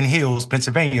in Penn Hills,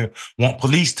 Pennsylvania, want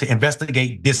police to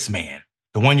investigate this man,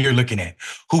 the one you're looking at,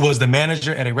 who was the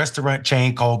manager at a restaurant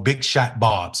chain called Big Shot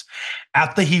Bob's.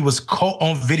 After he was caught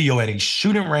on video at a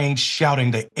shooting range shouting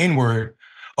the N-word,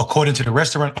 according to the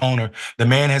restaurant owner, the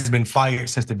man has been fired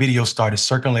since the video started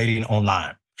circulating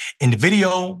online. In the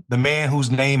video, the man, whose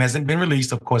name hasn't been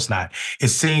released, of course not,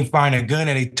 is seen firing a gun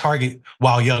at a target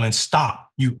while yelling,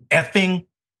 "Stop, you effing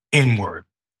N-word."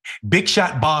 Big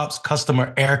Shot Bob's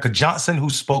customer Erica Johnson, who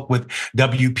spoke with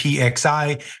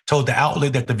WPXI, told the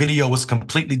outlet that the video was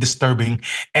completely disturbing,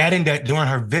 adding that during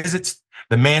her visits,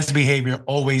 the man's behavior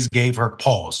always gave her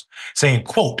pause, saying,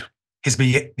 quote, his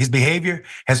behavior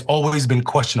has always been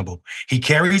questionable. He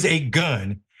carries a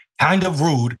gun, kind of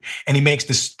rude, and he makes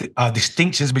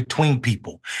distinctions between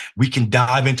people. We can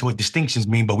dive into what distinctions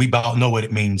mean, but we about know what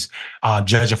it means,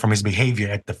 judging from his behavior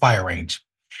at the fire range.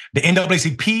 The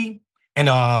NAACP and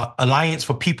Alliance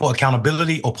for People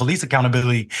Accountability, or Police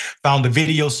Accountability, found the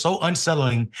video so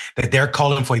unsettling that they're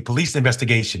calling for a police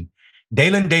investigation.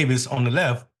 Dalen Davis on the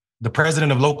left, the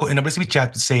president of local NAACP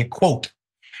chapter, said, quote,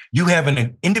 "You have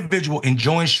an individual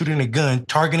enjoying shooting a gun,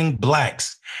 targeting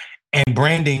blacks," and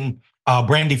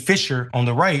Brandy Fisher on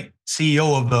the right,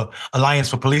 CEO of the Alliance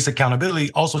for Police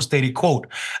Accountability, also stated, quote,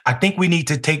 "I think we need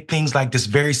to take things like this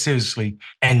very seriously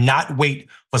and not wait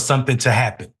for something to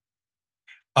happen."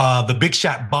 The Big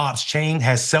Shot Bob's chain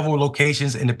has several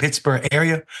locations in the Pittsburgh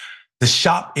area. The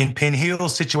shop in Penn Hill,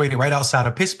 situated right outside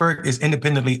of Pittsburgh, is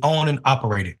independently owned and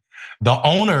operated. The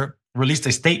owner released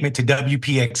a statement to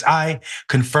WPXI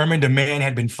confirming the man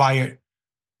had been fired,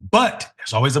 but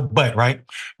there's always a but, right?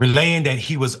 Relaying that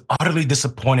he was utterly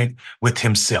disappointed with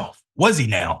himself. Was he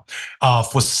now,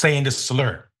 for saying this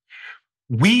slur?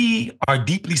 "We are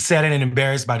deeply saddened and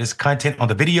embarrassed by this content on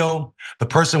the video. The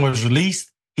person was released.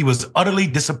 He was utterly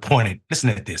disappointed."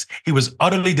 Listen to this. "He was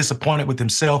utterly disappointed with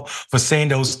himself for saying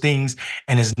those things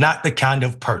and is not the kind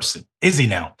of person." Is he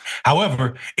now?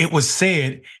 However, it was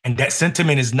said, and that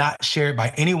sentiment is not shared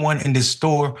by anyone in this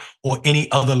store or any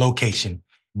other location.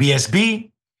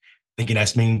 BSB, thinking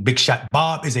that's mean Big Shot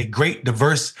Bob, is a great,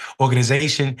 diverse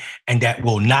organization, and that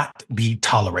will not be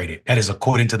tolerated. That is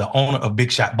according to the owner of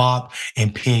Big Shot Bob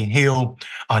in Penn Hill,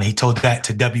 and he told that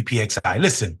to WPXI.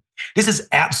 Listen, this is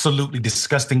absolutely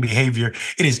disgusting behavior.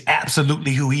 It is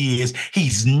absolutely who he is. He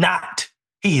is not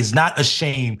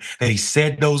ashamed that he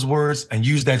said those words and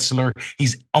used that slur.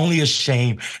 He's only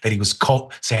ashamed that he was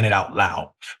caught saying it out loud.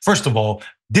 First of all,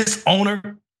 this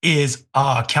owner is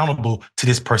accountable to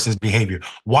this person's behavior.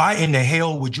 Why in the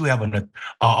hell would you have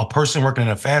a person working in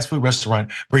a fast food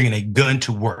restaurant bringing a gun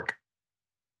to work?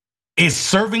 Is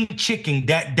serving chicken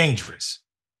that dangerous?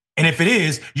 And if it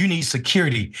is, you need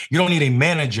security. You don't need a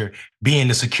manager being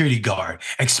the security guard,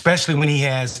 especially when he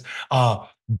has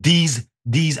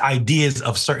these ideas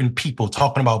of certain people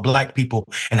talking about black people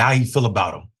and how you feel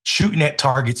about them, shooting at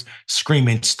targets,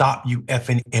 screaming, "Stop, you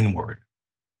effing N-word."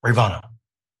 Ravana.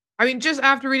 I mean, just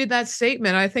after reading that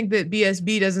statement, I think that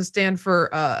BSB doesn't stand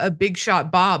for a big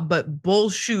shot Bob, but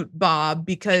bullshoot Bob,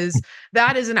 because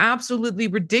that is an absolutely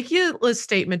ridiculous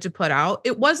statement to put out.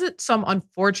 It wasn't some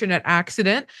unfortunate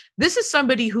accident. This is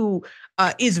somebody who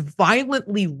is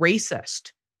violently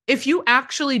racist. If you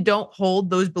actually don't hold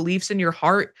those beliefs in your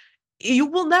heart, you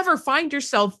will never find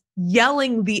yourself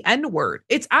yelling the N-word.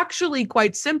 It's actually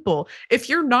quite simple. If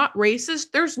you're not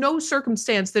racist, there's no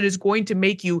circumstance that is going to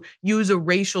make you use a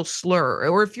racial slur.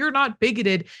 Or if you're not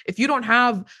bigoted, if you don't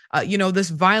have, this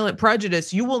violent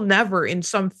prejudice, you will never, in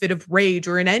some fit of rage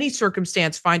or in any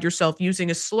circumstance, find yourself using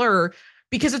a slur,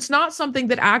 because it's not something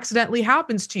that accidentally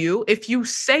happens to you. If you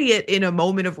say it in a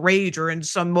moment of rage or in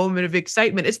some moment of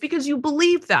excitement, it's because you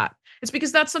believe that. It's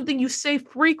because that's something you say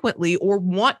frequently or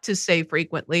want to say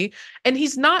frequently. And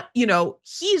he's not,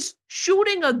 he's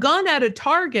shooting a gun at a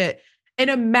target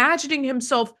and imagining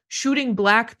himself shooting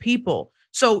black people.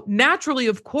 So naturally,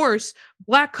 of course,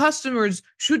 black customers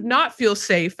should not feel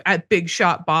safe at Big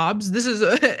Shot Bob's. This is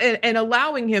and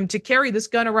allowing him to carry this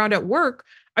gun around at work.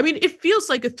 I mean, it feels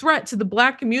like a threat to the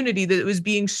black community that it was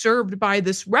being served by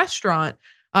this restaurant.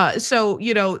 So,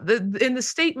 in the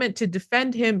statement to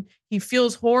defend him, he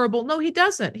feels horrible. No, he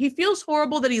doesn't. He feels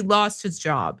horrible that he lost his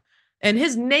job. And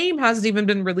his name hasn't even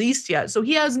been released yet. So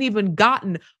he hasn't even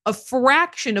gotten a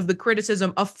fraction of the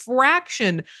criticism, a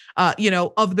fraction, of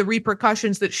the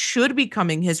repercussions that should be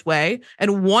coming his way.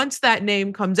 And once that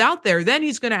name comes out there, then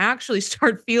he's going to actually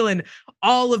start feeling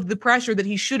all of the pressure that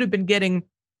he should have been getting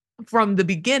from the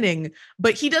beginning.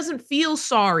 But he doesn't feel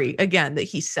sorry, again, that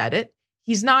he said it.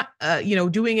 He's not,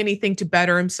 doing anything to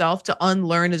better himself, to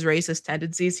unlearn his racist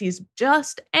tendencies. He's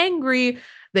just angry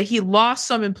that he lost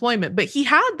some employment. But he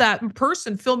had that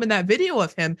person filming that video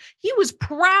of him. He was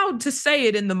proud to say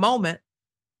it in the moment.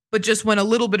 But just when a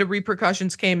little bit of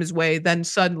repercussions came his way, then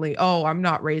suddenly, oh, I'm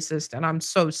not racist and I'm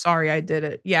so sorry I did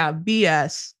it. Yeah,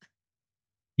 BS.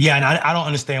 Yeah, and I don't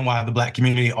understand why the black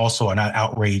community also are not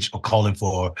outraged or calling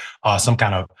for some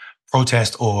kind of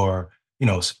protest or,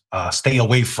 stay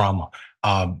away from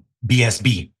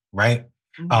BSB, right?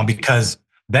 Because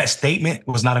that statement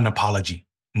was not an apology,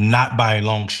 not by a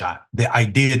long shot. The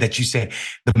idea that you said,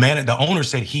 the owner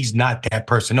said he's not that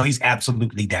person. No, he's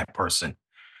absolutely that person.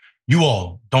 You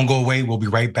all don't go away. We'll be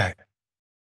right back.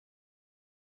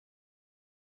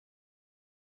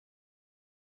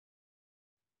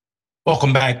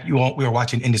 Welcome back. We are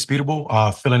watching Indisputable.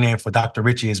 Filling in for Dr.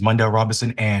 Richie is Mondell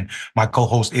Robinson, and my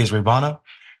co-host is Ravana.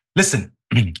 Listen,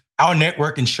 our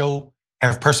network and show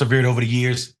have persevered over the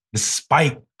years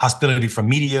despite hostility from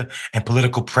media and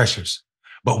political pressures.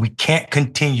 But we can't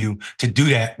continue to do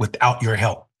that without your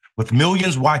help. With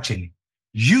millions watching,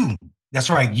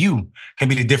 that's right, you can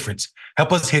be the difference.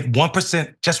 Help us hit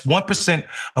 1%, just 1%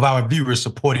 of our viewers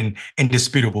supporting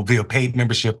Indisputable via paid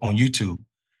membership on YouTube.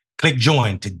 Click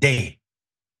join today.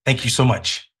 Thank you so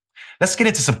much. Let's get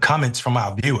into some comments from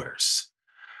our viewers.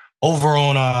 Over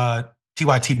on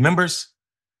TYT members,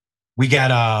 we got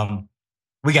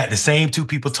the same two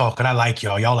people talking. I like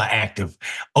y'all. Y'all are active.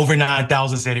 Over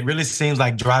 9,000 said it really seems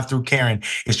like drive-through Karen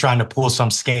is trying to pull some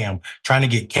scam, trying to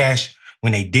get cash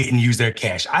when they didn't use their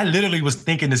cash. I literally was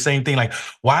thinking the same thing. Like,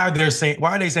 why are they saying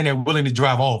they're willing to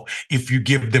drive off if you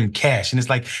give them cash? And it's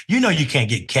like, you can't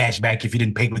get cash back if you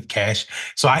didn't pay with cash.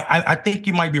 So I think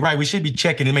you might be right. We should be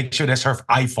checking and make sure that's her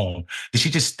iPhone. Did she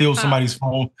just steal somebody's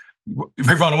phone?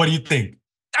 Ravana, what do you think?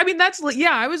 I mean,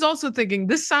 I was also thinking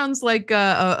this sounds like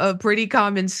a pretty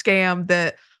common scam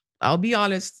that, I'll be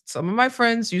honest, some of my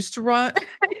friends used to run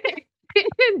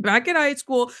back in high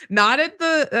school, not at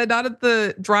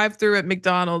the drive-through at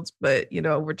McDonald's, but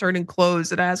returning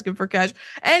clothes and asking for cash.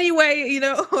 Anyway,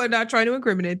 I'm not trying to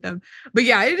incriminate them, but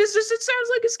yeah, it sounds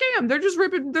like a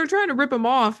scam. They're trying to rip them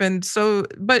off, and so,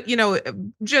 but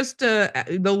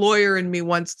the lawyer in me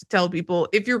wants to tell people,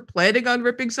 if you're planning on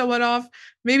ripping someone off,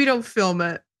 maybe don't film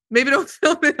it. Maybe don't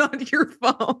film it on your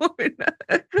phone.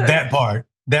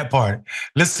 That part.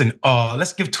 Listen,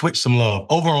 let's give Twitch some love.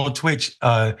 Over on Twitch,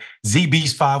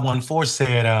 ZBs514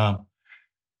 said,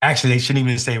 actually, they shouldn't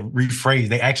even say rephrase.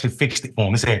 They actually fixed it for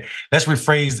him. They said, let's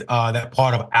rephrase that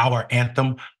part of our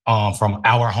anthem from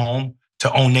our home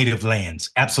to own native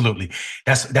lands. Absolutely.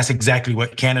 That's exactly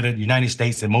what Canada, the United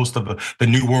States, and most of the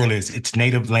New World is. It's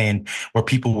native land where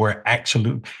people were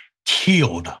actually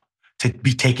killed to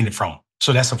be taken it from.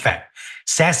 So that's a fact.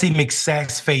 Sassy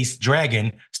McSassface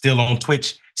Dragon, still on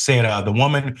Twitch, said the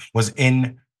woman was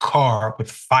in car with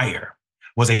fire,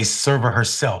 was a server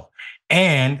herself.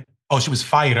 And, oh, she was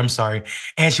fired, I'm sorry.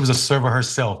 And she was a server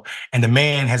herself. And the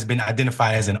man has been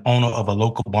identified as an owner of a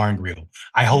local bar and grill.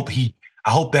 I hope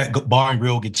that bar and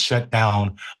grill gets shut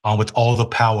down with all the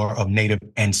power of Native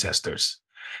ancestors.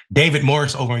 David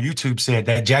Morris over on YouTube said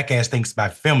that jackass thinks by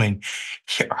filming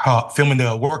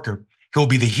the worker, he'll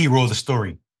be the hero of the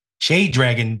story. Shade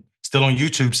Dragon, still on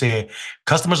YouTube, said,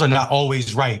 customers are not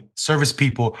always right. Service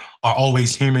people are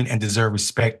always human and deserve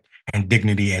respect and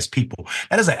dignity as people.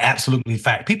 That is an absolutely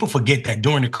fact. People forget that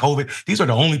during the COVID, these are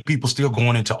the only people still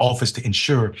going into office to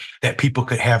ensure that people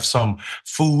could have some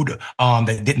food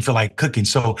that didn't feel like cooking.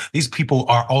 So these people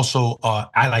are also,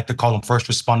 I like to call them first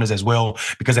responders as well,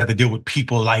 because they have to deal with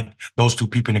people like those two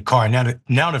people in the car. And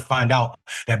now to find out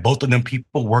that both of them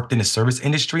people worked in the service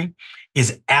industry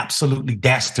is absolutely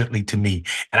dastardly to me.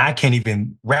 And I can't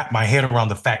even wrap my head around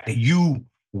the fact that you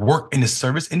work in the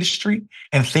service industry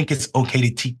and think it's okay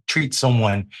to treat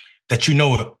someone that you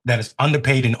know that is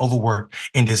underpaid and overworked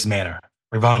in this manner.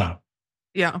 Ravana.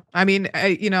 Yeah. I mean,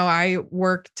 I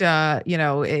worked,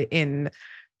 in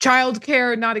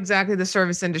childcare, not exactly the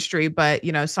service industry, but,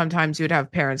 sometimes you'd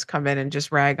have parents come in and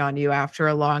just rag on you after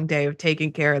a long day of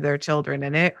taking care of their children.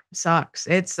 And it sucks.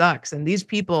 It sucks. And these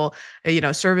people,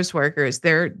 service workers,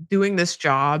 they're doing this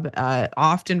job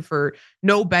often for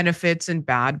no benefits and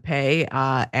bad pay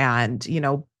and,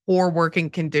 poor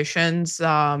working conditions,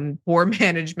 poor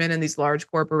management in these large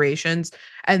corporations.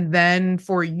 And then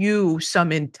for you,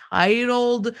 some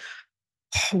entitled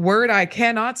word I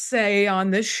cannot say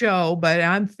on this show, but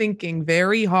I'm thinking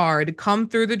very hard, come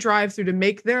through the drive-through to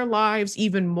make their lives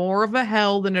even more of a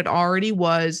hell than it already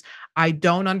was. I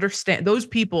don't understand. Those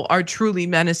people are truly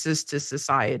menaces to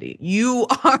society. You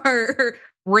are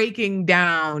breaking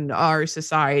down our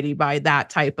society by that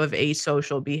type of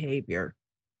asocial behavior.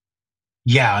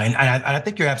 Yeah, and I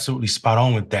think you're absolutely spot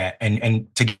on with that. And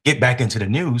to get back into the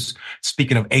news,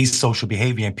 speaking of asocial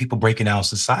behavior and people breaking down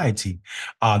society,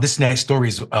 this next story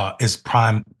is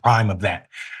prime of that.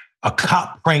 A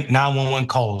cop pranked 911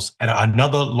 calls at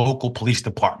another local police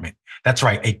department. That's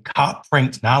right, a cop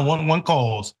pranked 911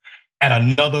 calls at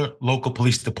another local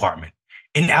police department.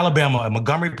 In Alabama, a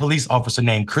Montgomery police officer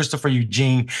named Christopher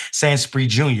Eugene Sansbury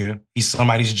Jr., he's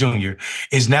somebody's junior,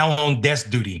 is now on desk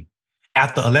duty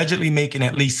after allegedly making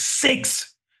at least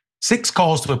six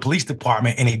calls to a police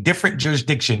department in a different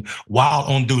jurisdiction while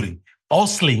on duty,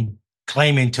 falsely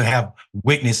claiming to have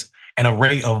witnessed an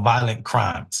array of violent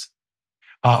crimes.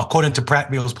 According to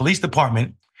Prattville's police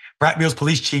department, Prattville's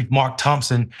police chief Mark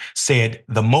Thompson said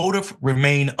the motive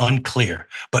remained unclear,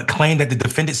 but claimed that the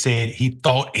defendant said he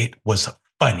thought it was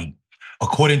funny.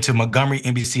 According to Montgomery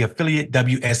NBC affiliate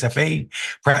WSFA,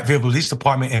 Prattville Police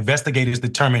Department investigators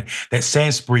determined that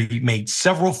Sansbury made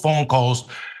several phone calls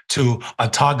to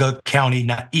Otaga County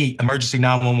Emergency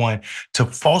 911 to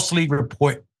falsely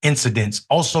report incidents,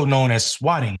 also known as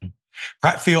swatting.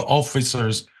 Prattville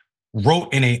officers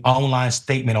wrote in an online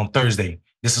statement on Thursday.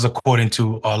 This is according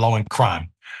to Law and Crime.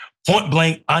 Point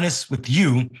blank, honest with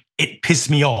you, it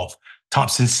pissed me off,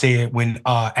 Thompson said when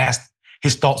asked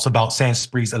his thoughts about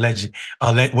Sansbury's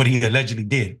what he allegedly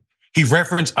did. He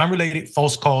referenced unrelated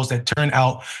false calls that turned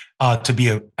out to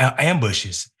be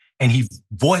ambushes, and he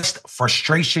voiced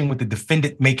frustration with the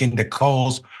defendant making the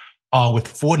calls with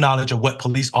full knowledge of what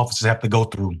police officers have to go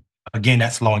through. Again,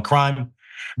 that's Law and Crime.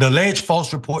 The alleged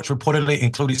false reports reportedly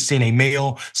included seeing a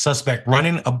male suspect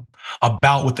running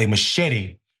about with a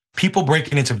machete, people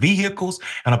breaking into vehicles,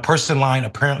 and a person lying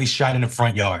apparently shot in the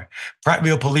front yard.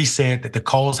 Prattville police said that the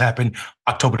calls happened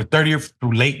October the 30th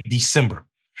through late December.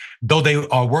 Though they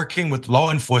are working with law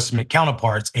enforcement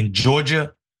counterparts in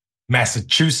Georgia,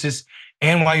 Massachusetts,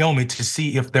 and Wyoming to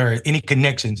see if there are any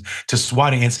connections to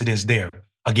swatting incidents there.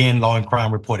 Again, Law and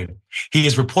Crime reported. He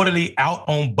is reportedly out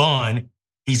on bond.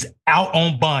 He's out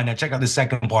on bond. Now check out the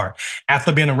second part.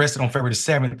 After being arrested on February the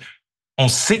 7th on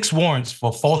 6 warrants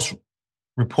for false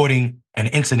reporting an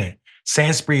incident.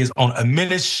 Sansbury is on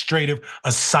administrative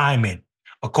assignment,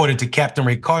 according to Captain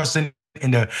Ray Carson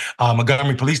in the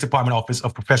Montgomery Police Department Office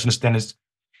of Professional Standards.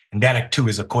 And that too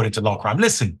is according to law and crime.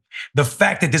 Listen, the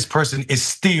fact that this person is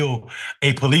still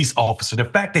a police officer, the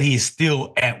fact that he is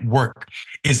still at work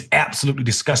is absolutely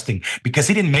disgusting because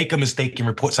he didn't make a mistake and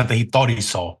report something he thought he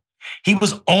saw. He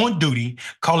was on duty,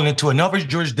 calling into another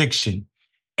jurisdiction,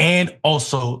 and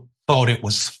also thought it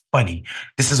was funny.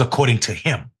 This is according to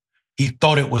him. He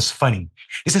thought it was funny.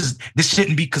 This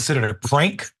shouldn't be considered a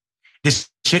prank. This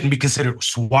shouldn't be considered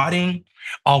swatting.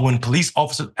 When police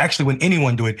officers, actually, when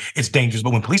anyone do it, it's dangerous.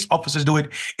 But when police officers do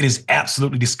it, it is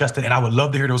absolutely disgusting. And I would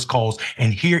love to hear those calls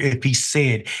and hear if he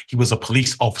said he was a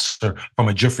police officer from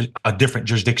a different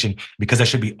jurisdiction, because there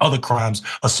should be other crimes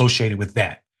associated with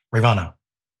that. Ravana.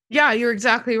 Yeah, you're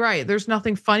exactly right. There's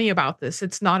nothing funny about this.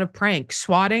 It's not a prank.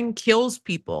 Swatting kills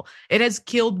people. It has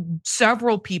killed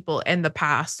several people in the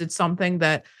past. It's something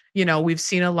that, we've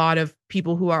seen a lot of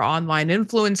people who are online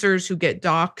influencers who get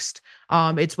doxxed.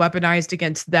 It's weaponized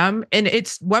against them, and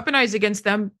it's weaponized against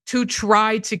them to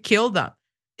try to kill them.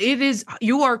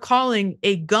 You are calling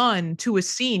a gun to a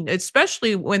scene,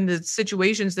 especially when the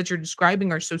situations that you're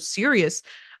describing are so serious.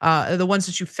 The ones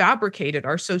that you fabricated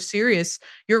are so serious.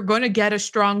 You're going to get a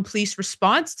strong police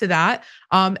response to that.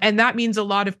 And that means a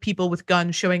lot of people with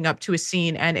guns showing up to a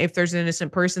scene. And if there's an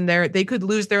innocent person there, they could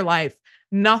lose their life.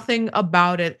 Nothing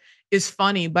about it is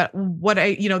funny. But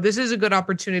this is a good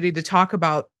opportunity to talk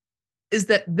about is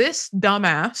that this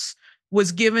dumbass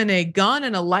was given a gun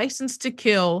and a license to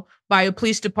kill by a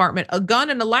police department, a gun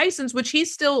and a license, which he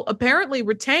still apparently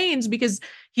retains because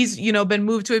he's, been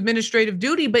moved to administrative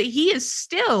duty, but he is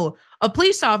still a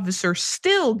police officer,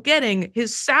 still getting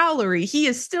his salary. He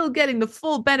is still getting the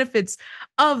full benefits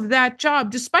of that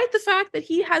job, despite the fact that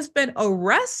he has been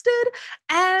arrested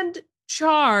and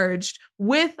charged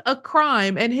with a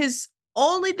crime. And his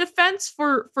only defense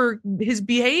for his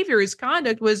behavior, his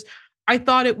conduct was, I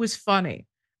thought it was funny.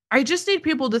 I just need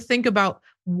people to think about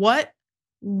what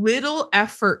little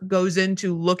effort goes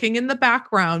into looking in the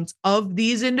backgrounds of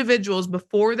these individuals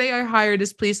before they are hired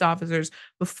as police officers,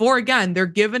 before, again, they're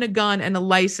given a gun and a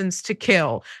license to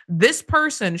kill. This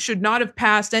person should not have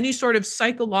passed any sort of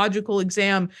psychological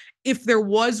exam, if there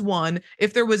was one,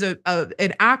 if there was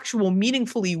an actual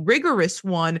meaningfully rigorous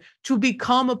one, to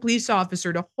become a police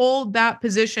officer, to hold that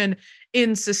position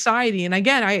in society. And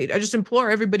again, I just implore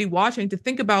everybody watching to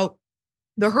think about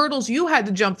the hurdles you had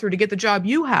to jump through to get the job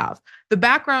you have, the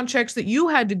background checks that you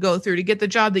had to go through to get the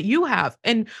job that you have.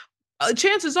 And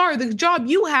chances are the job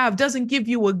you have doesn't give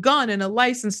you a gun and a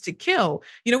license to kill.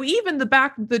 Even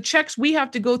the checks we have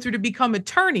to go through to become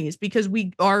attorneys, because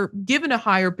we are given a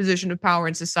higher position of power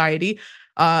in society.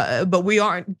 But we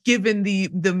aren't given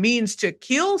the means to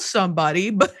kill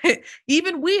somebody. But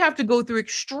even we have to go through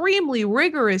extremely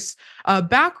rigorous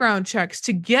background checks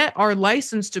to get our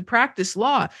license to practice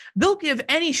law. They'll give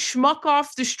any schmuck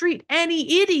off the street,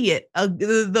 any idiot,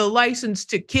 the license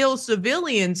to kill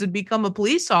civilians and become a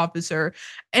police officer.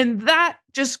 And that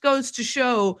just goes to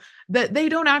show that they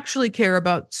don't actually care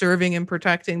about serving and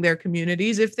protecting their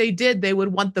communities. If they did, they would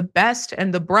want the best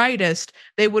and the brightest.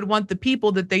 They would want the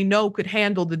people that they know could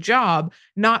handle the job,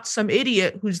 not some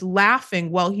idiot who's laughing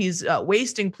while he's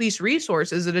wasting police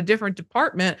resources at a different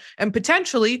department and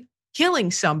potentially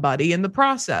killing somebody in the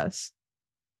process.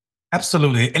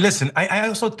 Absolutely. And listen, I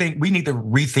also think we need to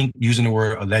rethink using the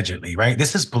word allegedly, right?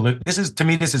 This is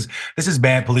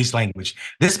bad police language.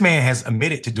 This man has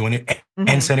admitted to doing it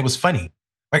and said it was funny.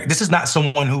 Right? This is not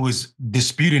someone who is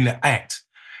disputing the act.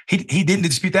 He didn't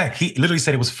dispute that. He literally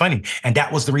said it was funny. And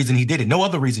that was the reason he did it. No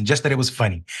other reason, just that it was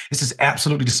funny. This is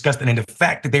absolutely disgusting. And the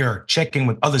fact that they are checking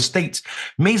with other states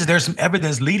means that there's some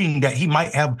evidence leading that he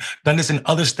might have done this in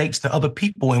other states to other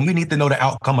people. And we need to know the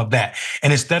outcome of that.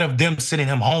 And instead of them sending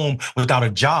him home without a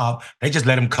job, they just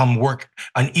let him come work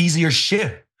an easier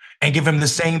shift and give him the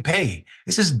same pay.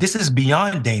 This is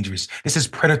beyond dangerous. This is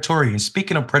predatory. And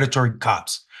speaking of predatory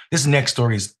cops, this next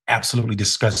story is absolutely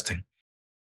disgusting.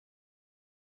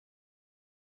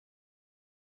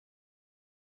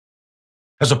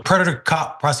 There's a predator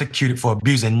cop prosecuted for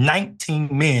abusing 19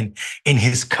 men in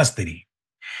his custody.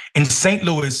 In St.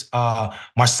 Louis,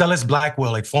 Marcellus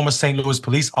Blackwell, a former St. Louis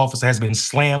police officer, has been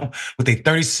slammed with a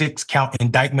 36-count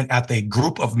indictment after a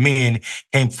group of men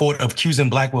came forward accusing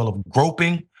Blackwell of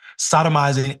groping,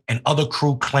 sodomizing, and other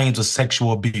cruel claims of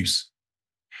sexual abuse.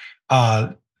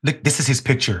 Look, this is his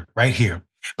picture right here.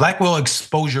 Blackwell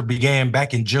exposure began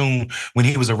back in June when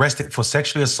he was arrested for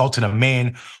sexually assaulting a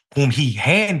man whom he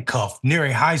handcuffed near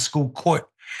a high school court,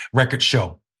 records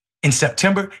show. In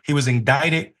September, he was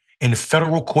indicted in the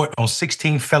federal court on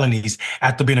 16 felonies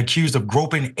after being accused of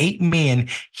groping 8 men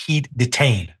he'd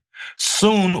detained.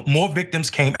 Soon, more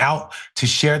victims came out to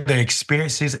share their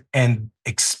experiences and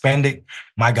expanded,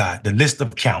 my God, the list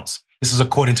of counts. This is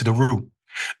according to the Root.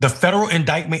 The federal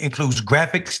indictment includes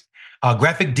graphic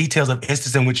details of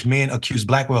instances in which men accused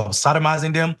Blackwell of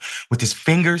sodomizing them with his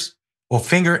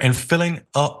finger and filling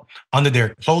up under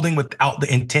their clothing without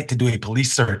the intent to do a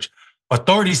police search.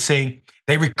 Authorities say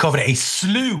they recovered a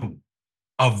slew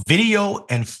of video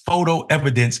and photo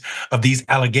evidence of these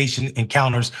allegation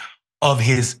encounters of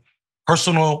his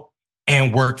personal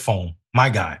and work phone. My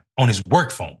God, on his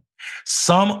work phone.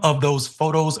 Some of those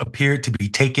photos appeared to be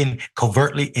taken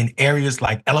covertly in areas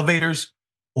like elevators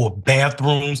or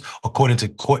bathrooms, according to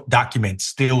court documents,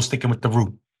 still sticking with the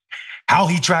root. How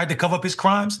he tried to cover up his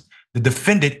crimes? The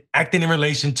defendant, acting in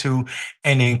relation to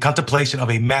and in contemplation of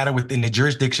a matter within the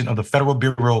jurisdiction of the Federal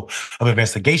Bureau of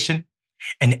Investigation,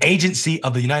 an agency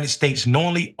of the United States,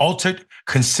 knowingly altered,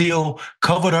 concealed,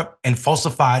 covered up, and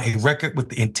falsified a record with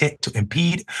the intent to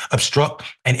impede, obstruct,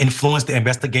 and influence the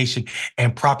investigation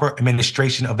and proper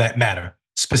administration of that matter.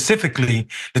 Specifically,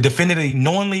 the defendant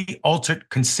knowingly altered,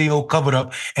 concealed, covered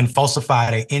up, and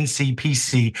falsified a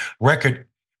NCPC record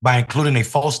by including a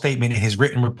false statement in his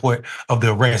written report of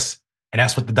the arrest. And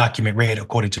that's what the document read,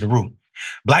 according to the rule.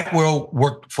 Blackwell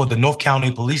worked for the North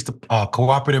County Police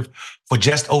Cooperative for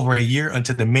just over a year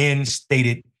until the men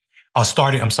started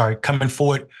coming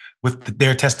forward with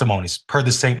their testimonies per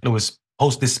the St. Louis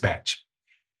Post-Dispatch.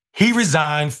 He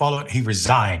resigned.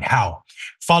 How?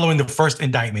 Following the first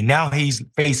indictment. Now he's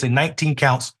facing 19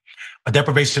 counts of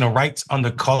deprivation of rights under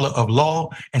color of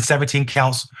law and 17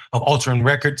 counts of altering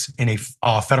records in a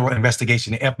federal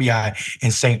investigation. The FBI in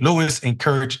St. Louis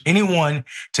encouraged anyone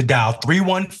to dial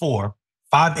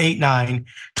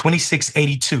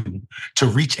 314-589-2682 to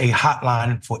reach a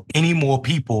hotline for any more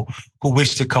people who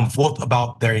wish to come forth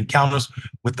about their encounters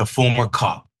with the former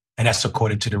cop. And that's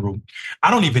according to the rule.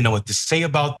 I don't even know what to say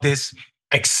about this,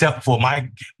 except for my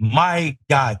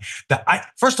God.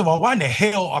 First of all, why in the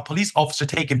hell are police officers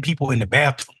taking people in the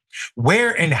bathroom?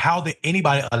 Where and how did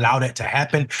anybody allow that to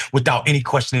happen without any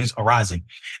questions arising?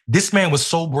 This man was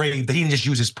so brave that he didn't just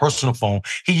use his personal phone.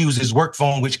 He used his work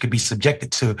phone, which could be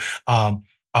subjected to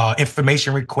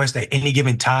information requests at any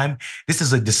given time. This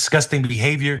is a disgusting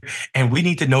behavior, and we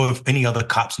need to know if any other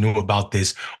cops knew about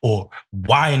this, or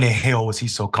why in the hell was he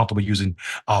so comfortable using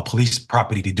police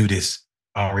property to do this,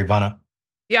 Ravana?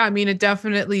 Yeah, I mean, it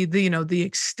definitely, the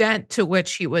extent to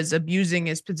which he was abusing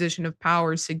his position of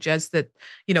power suggests that,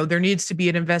 there needs to be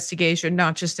an investigation,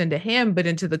 not just into him, but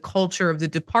into the culture of the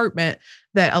department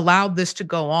that allowed this to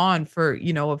go on for,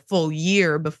 a full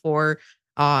year before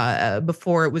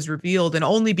it was revealed, and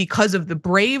only because of the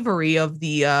bravery of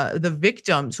the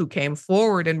victims who came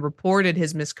forward and reported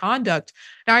his misconduct.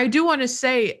 Now, I do want to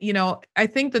say, I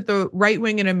think that the right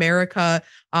wing in America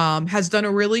has done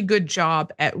a really good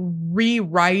job at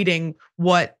rewriting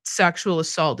what sexual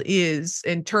assault is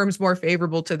in terms more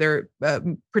favorable to their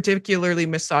particularly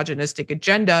misogynistic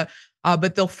agenda.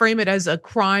 But they'll frame it as a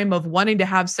crime of wanting to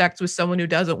have sex with someone who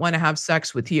doesn't want to have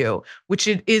sex with you, which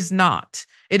it is not.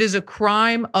 It is a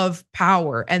crime of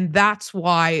power. And that's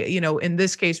why, in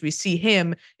this case, we see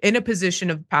him in a position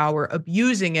of power,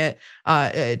 abusing it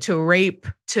to rape,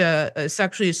 to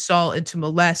sexually assault, and to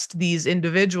molest these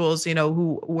individuals,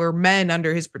 who were men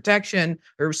under his protection,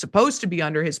 or supposed to be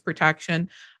under his protection.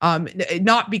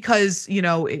 Not because, he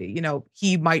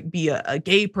might be a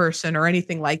gay person or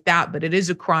anything like that, but it is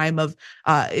a crime of,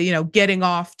 getting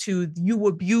off to you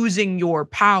abusing your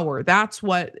power. That's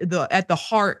what at the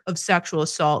heart of sexual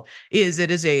assault is. It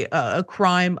is a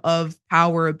crime of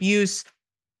power abuse.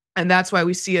 And that's why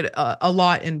we see it a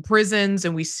lot in prisons,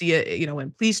 and we see it,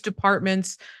 in police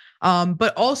departments.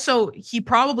 But also, he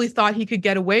probably thought he could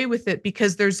get away with it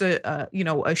because there's a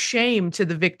shame to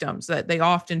the victims that they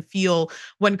often feel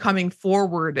when coming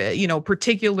forward.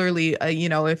 Particularly,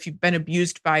 if you've been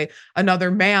abused by another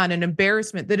man, an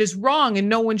embarrassment that is wrong, and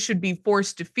no one should be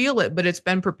forced to feel it, but it's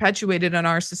been perpetuated in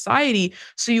our society.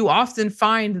 So you often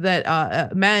find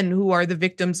that men who are the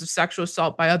victims of sexual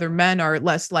assault by other men are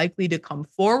less likely to come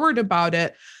forward about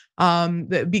it.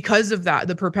 Because of that,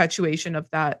 the perpetuation of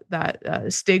that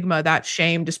stigma, that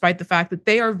shame, despite the fact that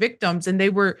they are victims and they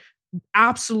were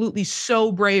absolutely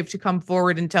so brave to come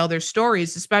forward and tell their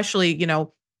stories, especially,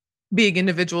 being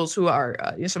individuals who are,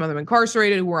 some of them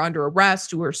incarcerated, who are under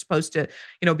arrest, who are supposed to,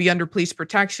 be under police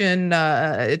protection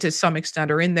to some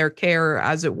extent, or in their care,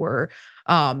 as it were.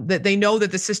 That they know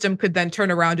that the system could then turn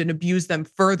around and abuse them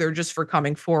further just for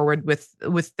coming forward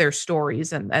with their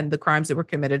stories and the crimes that were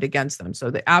committed against them. So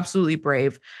they're absolutely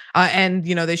brave. And,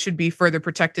 they should be further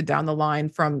protected down the line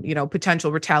from,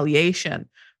 potential retaliation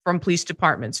from police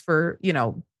departments for,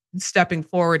 stepping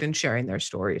forward and sharing their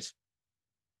stories.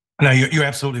 No, you're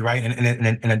absolutely right.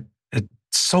 And it's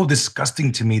so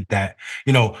disgusting to me that,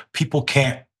 people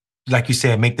can't, like you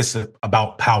said, make this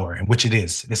about power, and which it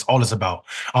is. It's all it's about.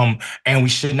 And we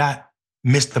should not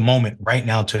missed the moment right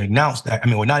now to announce that. I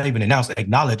mean, well, not even announce,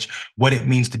 acknowledge what it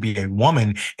means to be a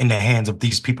woman in the hands of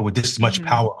these people with this much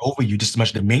power over you, this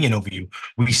much dominion over you.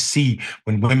 We see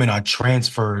when women are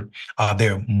transferred,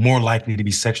 they're more likely to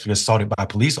be sexually assaulted by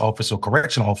police officers or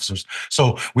correctional officers.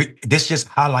 So this just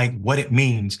highlight what it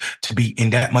means to be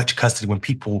in that much custody when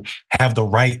people have the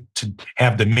right to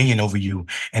have dominion over you.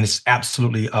 And it's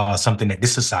absolutely something that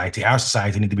this society, our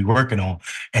society, need to be working on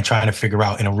and trying to figure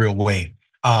out in a real way.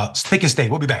 Stick and stay.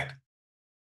 We'll be back.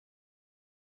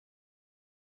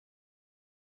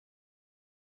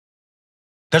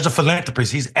 There's a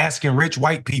philanthropist. He's asking rich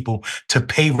white people to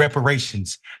pay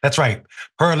reparations. That's right.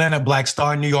 Per Atlanta Black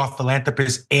Star, New York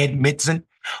philanthropist Ed Mitzen,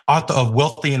 author of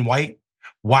Wealthy and White,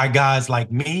 Why Guys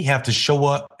Like Me Have to Show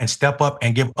Up and Step Up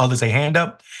and Give Others a Hand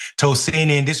Up, told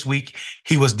CNN this week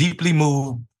he was deeply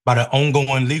moved by the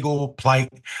ongoing legal plight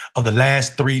of the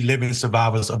last 3 living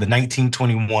survivors of the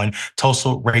 1921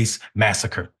 Tulsa Race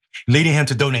Massacre, leading him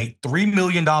to donate $3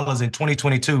 million in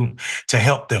 2022 to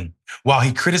help them. While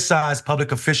he criticized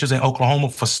public officials in Oklahoma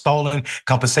for stalling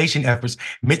compensation efforts,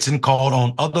 Mitzen called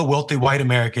on other wealthy white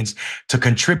Americans to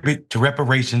contribute to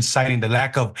reparations, citing the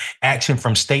lack of action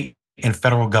from state and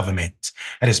federal governments.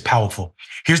 That is powerful.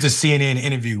 Here's the CNN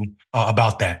interview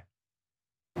about that.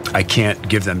 I can't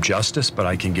give them justice, but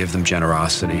I can give them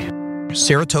generosity.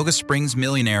 Saratoga Springs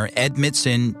millionaire Ed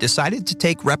Mitzen decided to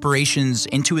take reparations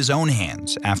into his own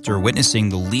hands after witnessing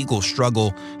the legal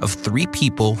struggle of 3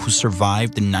 people who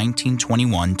survived the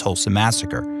 1921 Tulsa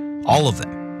Massacre, all of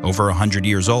them over 100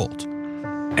 years old.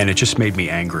 And it just made me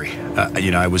angry.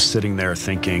 I was sitting there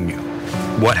thinking,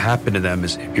 what happened to them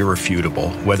is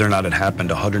irrefutable. Whether or not it happened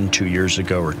 102 years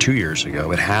ago or 2 years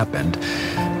ago, it happened.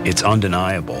 It's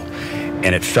undeniable.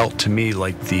 And it felt to me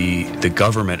like the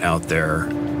government out there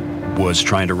was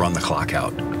trying to run the clock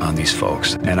out on these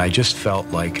folks. And I just felt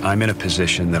like I'm in a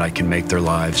position that I can make their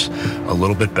lives a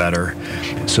little bit better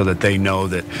so that they know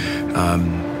that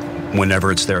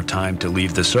whenever it's their time to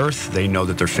leave this earth, they know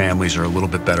that their families are a little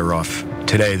bit better off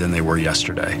today than they were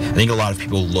yesterday. I think a lot of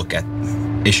people look at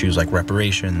issues like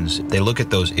reparations, they look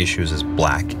at those issues as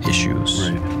black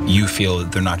issues. Right. You feel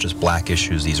that they're not just black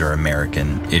issues, these are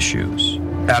American issues.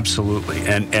 Absolutely.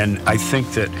 And I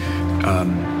think that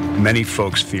many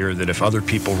folks fear that if other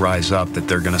people rise up, that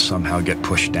they're going to somehow get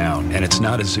pushed down. And it's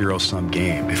not a zero-sum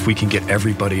game. If we can get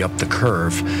everybody up the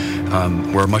curve,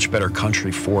 we're a much better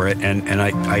country for it. And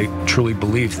I truly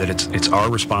believe that it's our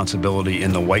responsibility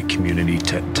in the white community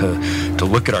to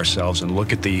look at ourselves and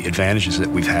look at the advantages that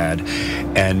we've had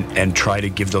and try to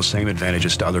give those same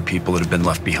advantages to other people that have been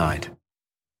left behind.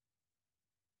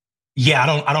 Yeah,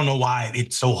 I don't know why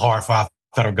it's so hard for our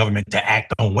federal government to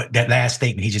act on what that last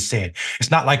statement he just said. It's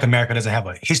not like America doesn't have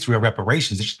a history of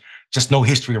reparations. There's just no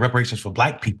history of reparations for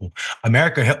black people.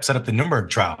 America helped set up the Nuremberg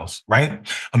trials, right?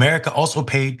 America also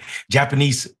paid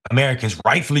Japanese Americans,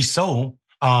 rightfully so,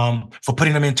 for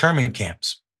putting them in internment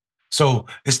camps. So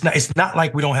it's not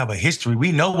like we don't have a history.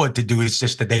 We know what to do. It's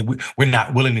just that we're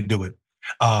not willing to do it.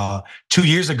 2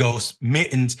 years ago,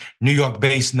 Mitten's New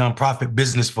York-based nonprofit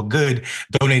Business for Good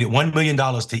donated $1 million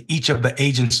to each of the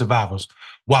aging survivors.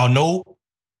 While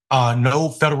no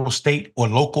federal, state, or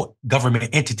local government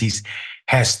entities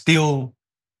has still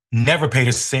never paid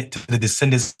a cent to the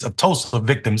descendants of Tulsa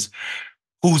victims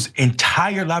whose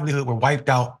entire livelihood were wiped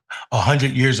out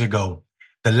 100 years ago.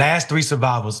 The last 3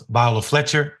 survivors, Viola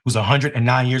Fletcher, who's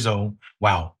 109 years old,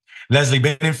 wow, Leslie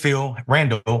Benfield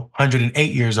Randall,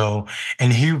 108 years old,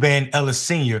 and Hugh Van Ellis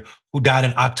Sr., who died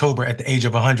in October at the age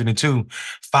of 102,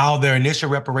 filed their initial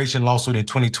reparation lawsuit in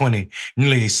 2020,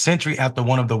 nearly a century after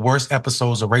one of the worst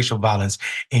episodes of racial violence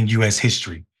in U.S.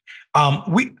 history.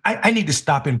 I need to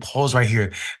stop and pause right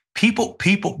here. People,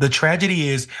 the tragedy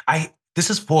is, this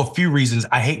is for a few reasons.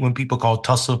 I hate when people call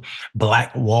Tulsa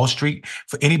Black Wall Street.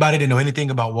 For anybody to know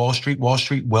anything about Wall Street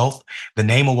wealth, the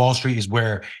name of Wall Street is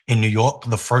where in New York,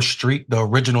 the first street, the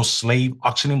original slave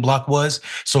auctioning block was.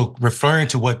 So referring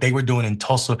to what they were doing in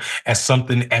Tulsa as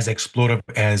something as exploitive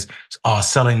as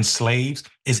selling slaves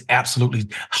is absolutely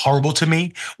horrible to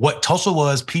me. What Tulsa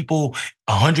was, people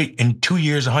 102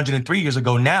 years, 103 years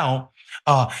ago now,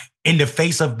 in the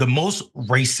face of the most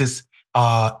racist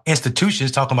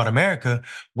institutions, talking about America,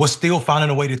 was still finding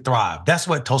a way to thrive. That's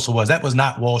what Tulsa was. That was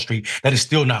not Wall Street. That is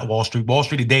still not Wall Street. Wall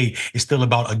Street today is still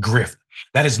about a grift.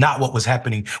 That is not what was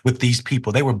happening with these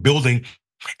people. They were building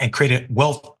and created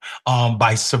wealth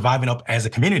by surviving up as a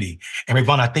community. And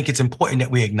Rayvon, I think it's important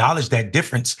that we acknowledge that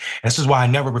difference. And this is why I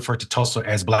never refer to Tulsa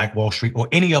as Black Wall Street or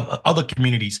any of other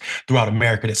communities throughout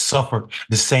America that suffered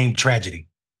the same tragedy.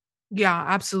 Yeah,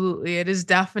 absolutely. It is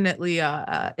definitely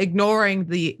ignoring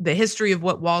the history of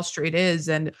what Wall Street is.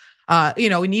 And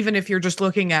And even if you're just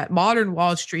looking at modern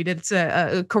Wall Street, it's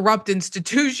a corrupt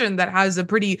institution that has a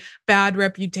pretty bad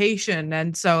reputation.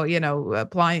 And so,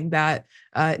 applying that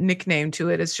nickname to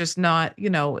it is just not,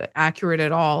 accurate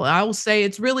at all. I will say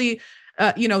it's really,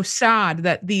 sad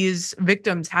that these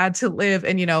victims had to live,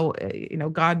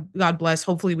 and God bless.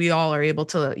 Hopefully, we all are able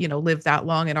to, live that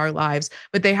long in our lives.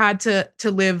 But they had to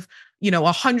live,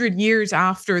 100 years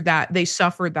after that they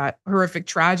suffered that horrific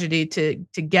tragedy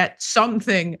to get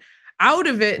something out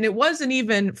of it. And it wasn't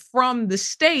even from the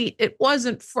state. It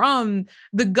wasn't from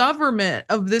the government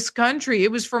of this country.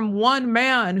 It was from one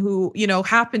man who,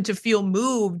 happened to feel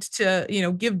moved to,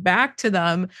 give back to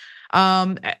them.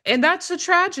 And that's a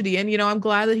tragedy. And, I'm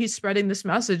glad that he's spreading this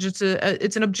message.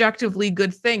 It's an objectively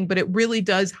good thing, but it really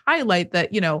does highlight that,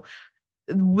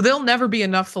 there'll never be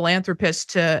enough philanthropists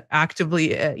to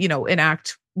actively,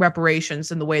 enact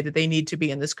reparations in the way that they need to be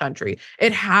in this country.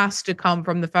 It has to come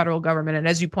from the federal government. And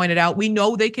as you pointed out, we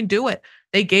know they can do it.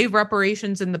 They gave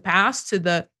reparations in the past to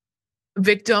the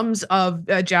victims of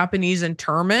Japanese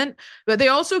internment, but they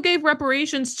also gave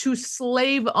reparations to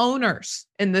slave owners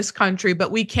in this country.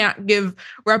 But we can't give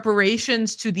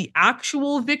reparations to the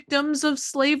actual victims of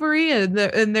slavery and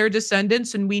their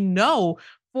descendants. And we know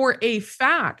for a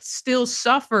fact still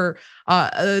suffer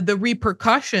the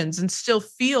repercussions and still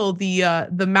feel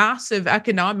the massive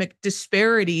economic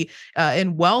disparity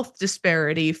and wealth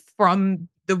disparity from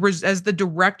as the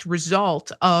direct result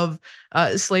of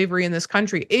slavery in this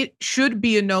country. It should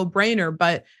be a no-brainer,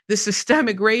 but the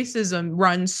systemic racism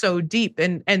runs so deep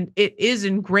and it is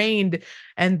ingrained,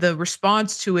 and the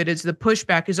response to it is the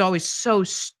pushback is always so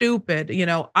stupid.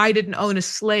 I didn't own a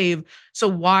slave, so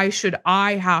why should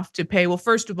I have to pay? Well,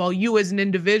 first of all, you as an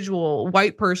individual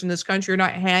white person in this country are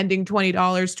not handing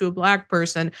 $20 to a black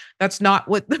person. That's not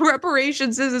what the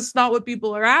reparations is. It's not what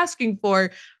people are asking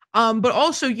for. But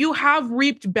also you have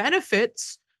reaped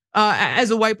benefits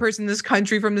as a white person in this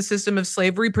country from the system of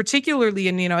slavery, particularly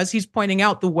in, as he's pointing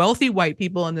out, the wealthy white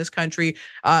people in this country,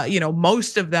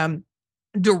 most of them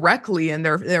directly in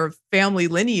their family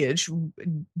lineage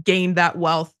gained that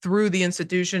wealth through the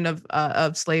institution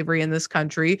of slavery in this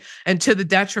country, and to the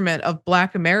detriment of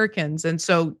Black Americans. And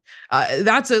so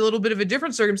that's a little bit of a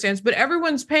different circumstance, but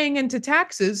everyone's paying into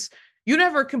taxes. You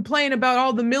never complain about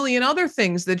all the million other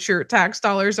things that your tax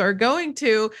dollars are going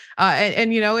to,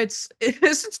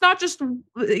 it's not just,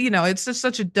 it's just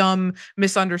such a dumb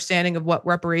misunderstanding of what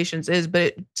reparations is,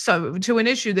 but so to an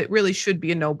issue that really should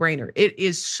be a no-brainer. It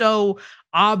is so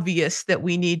obvious that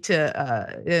we need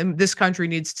to, this country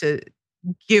needs to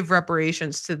give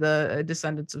reparations to the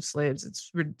descendants of slaves.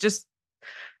 It's just,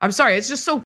 I'm sorry, it's just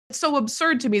it's so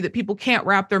absurd to me that people can't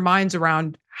wrap their minds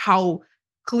around how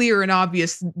clear and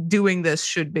obvious doing this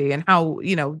should be, and how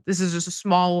this is just a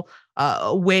small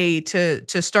way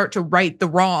to start to right the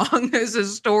wrong. This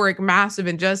historic massive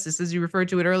injustice, as you referred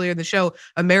to it earlier in the show,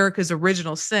 America's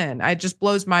original sin. It just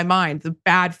blows my mind, the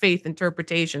bad faith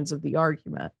interpretations of the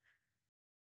argument.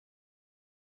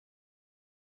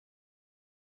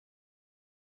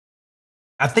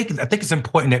 I think it's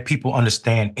important that people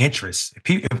understand interest.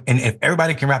 And if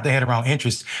everybody can wrap their head around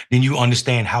interest, then you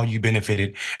understand how you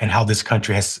benefited and how this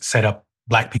country has set up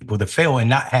Black people to fail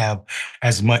and not have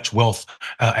as much wealth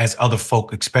as other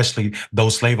folk, especially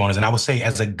those slave owners. And I would say,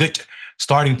 as a good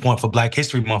starting point for Black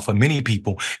History Month for many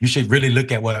people, you should really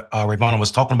look at what Ravana was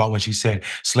talking about when she said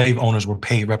slave owners were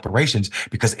paid reparations,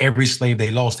 because every slave they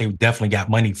lost, they definitely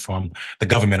got money from the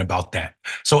government about that.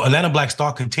 So Atlanta Black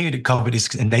Star continued to cover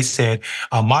this, and they said,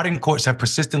 modern courts have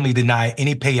persistently denied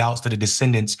any payouts to the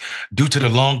descendants due to the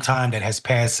long time that has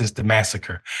passed since the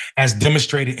massacre, as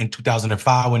demonstrated in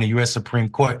 2005 when the U.S. Supreme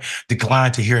Court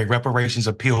declined to hear a reparations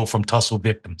appeal from tussle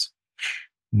victims.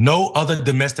 No other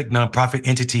domestic nonprofit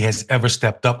entity has ever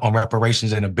stepped up on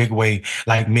reparations in a big way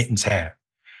like Mittens have,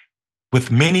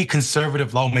 with many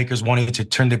conservative lawmakers wanting to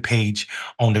turn the page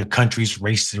on the country's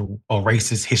racial or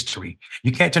racist history.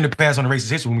 You can't turn the page on the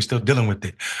racist history when we're still dealing with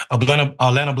it.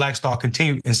 Atlanta Black Star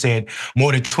continued and said,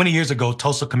 more than 20 years ago,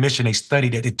 Tulsa commissioned a study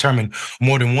that determined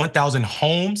more than 1,000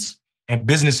 homes and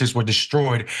businesses were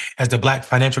destroyed as the Black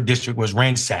financial district was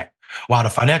ransacked, while the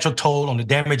financial toll on the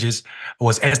damages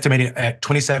was estimated at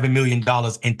 $27 million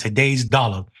in today's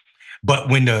dollar. But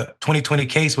when the 2020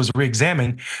 case was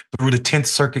reexamined through the 10th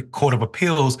Circuit Court of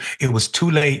Appeals, it was too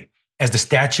late, as the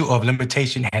statute of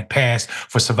limitation had passed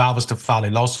for survivors to file a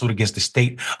lawsuit against the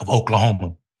state of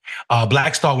Oklahoma.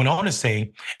 Black Star went on to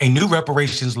say a new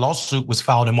reparations lawsuit was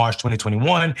filed in March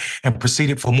 2021 and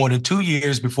proceeded for more than 2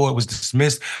 years before it was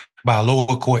dismissed by a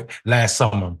lower court last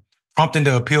summer, prompting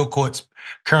the appeal courts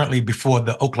currently before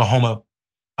the Oklahoma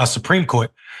Supreme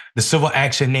Court. The civil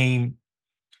action named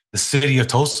the city of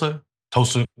Tulsa,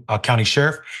 Tulsa County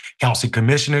Sheriff, county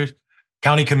commissioners,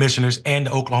 and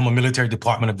the Oklahoma Military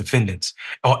Department of Defendants,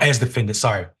 or as defendants,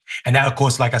 sorry. And that, of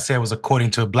course, like I said, was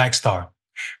according to Black Star.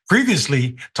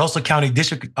 Previously, Tulsa County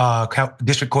District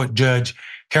Court Judge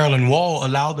Carolyn Wall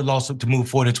allowed the lawsuit to move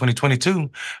forward in 2022,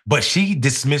 but she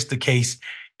dismissed the case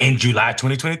in July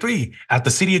 2023 after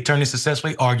the city attorney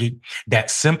successfully argued that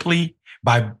simply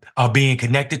by being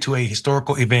connected to a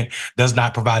historical event does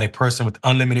not provide a person with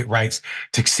unlimited rights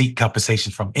to seek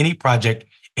compensation from any project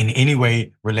in any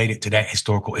way related to that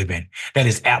historical event. That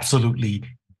is absolutely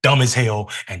dumb as hell,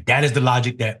 and that is the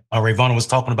logic that Rayvana was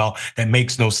talking about that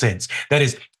makes no sense. That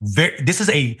is this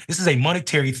is a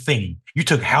monetary thing. You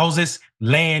took houses,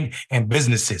 land, and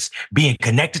businesses. Being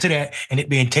connected to that and it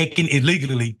being taken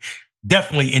illegally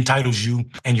definitely entitles you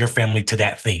and your family to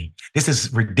that thing. This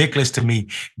is ridiculous to me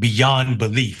beyond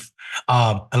belief.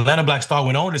 Atlanta Black Star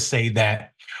went on to say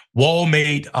that Wall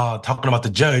made, talking about the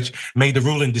judge, made the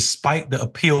ruling despite the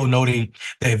appeal, noting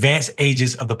the advanced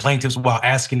ages of the plaintiffs while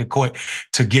asking the court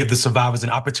to give the survivors an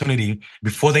opportunity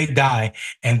before they die.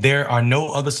 And there are no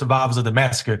other survivors of the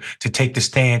massacre to take the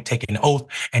stand, take an oath,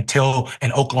 and tell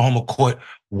an Oklahoma court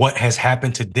what has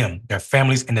happened to them, their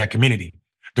families, and their community.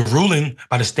 The ruling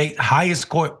by the state highest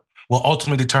court will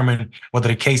ultimately determine whether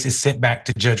the case is sent back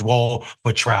to Judge Wall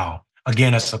for trial.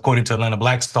 Again, that's according to Atlanta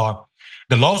Black Star.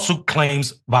 The lawsuit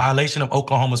claims violation of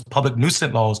Oklahoma's public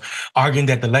nuisance laws, arguing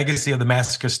that the legacy of the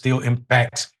massacre still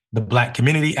impacts the Black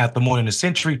community after more than a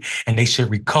century, and they should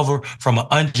recover from an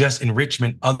unjust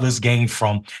enrichment others gain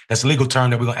from. That's a legal term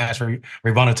that we're going to ask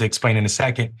Rayvana to explain in a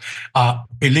second.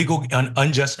 Illegal and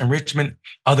unjust enrichment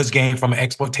others gain from an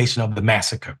exploitation of the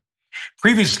massacre.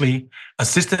 Previously,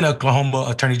 Assistant Oklahoma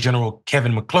Attorney General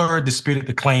Kevin McClure disputed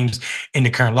the claims in the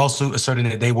current lawsuit, asserting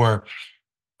that they were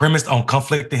premised on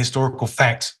conflicting historical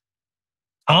facts.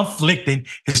 Conflicting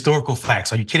historical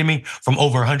facts. Are you kidding me? From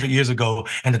over 100 years ago,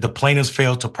 and that the plaintiffs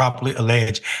failed to properly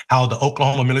allege how the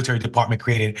Oklahoma Military Department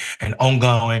created an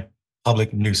ongoing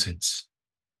public nuisance.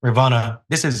 Rayvana,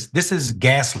 this is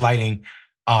gaslighting,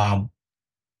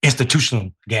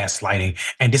 institutional gaslighting.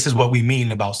 And this is what we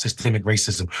mean about systemic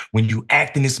racism. When you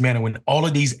act in this manner, when all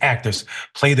of these actors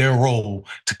play their role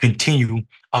to continue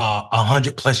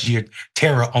 100+ year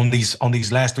terror on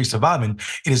these last three surviving,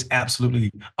 it is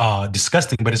absolutely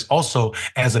disgusting, but it's also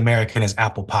as American as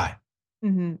apple pie.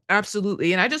 Mm-hmm,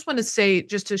 absolutely. And I just want to say,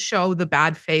 just to show the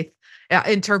bad faith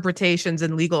interpretations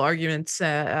and legal arguments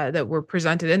that were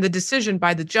presented and the decision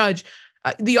by the judge,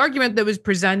 the argument that was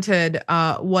presented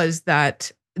was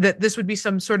that this would be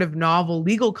some sort of novel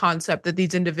legal concept that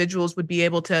these individuals would be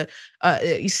able to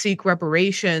seek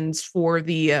reparations for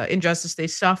the injustice they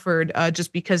suffered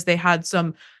just because they had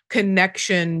some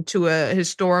connection to a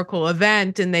historical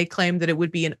event, and they claimed that it would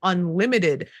be an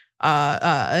unlimited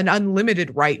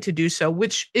right to do so,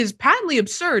 which is patently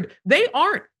absurd. They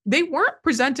weren't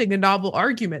presenting a novel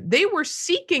argument. They were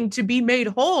seeking to be made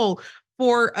whole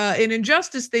for an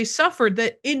injustice they suffered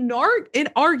that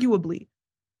inarguably,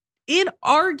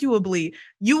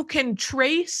 you can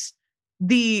trace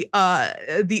the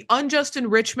unjust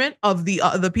enrichment of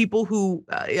the people who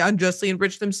unjustly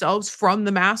enriched themselves from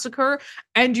the massacre,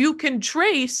 and you can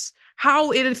trace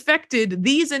how it affected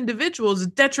these individuals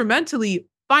detrimentally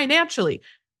financially.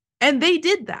 And they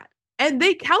did that. And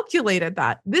they calculated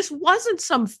that. This wasn't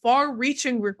some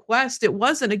far-reaching request. It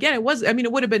wasn't, again, it would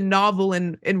have been novel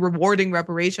in rewarding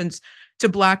reparations to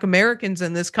Black Americans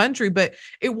in this country, but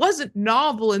it wasn't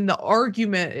novel in the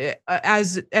argument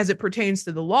as it pertains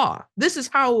to the law. This is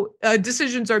how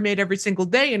decisions are made every single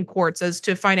day in courts as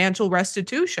to financial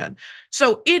restitution.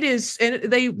 So it is,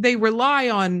 and they rely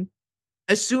on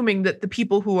assuming that the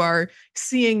people who are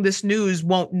seeing this news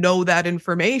won't know that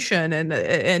information,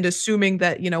 and assuming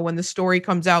that, when the story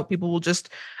comes out, people will just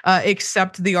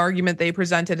accept the argument they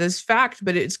presented as fact,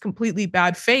 but it's completely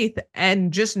bad faith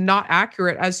and just not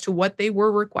accurate as to what they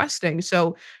were requesting.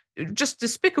 So just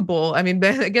despicable. I mean,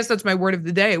 I guess that's my word of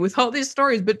the day with all these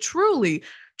stories, but truly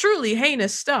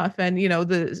heinous stuff. And,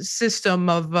 the system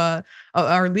of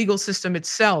our legal system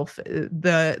itself,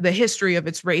 the history of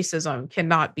its racism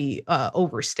cannot be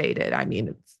overstated. I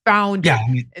mean, founded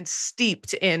and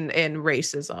steeped in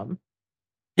racism.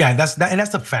 Yeah, that's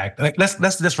a fact. Like, let's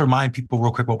just remind people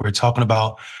real quick what we're talking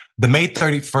about. The May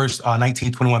 31st,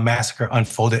 1921 massacre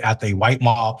unfolded after a white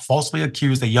mob falsely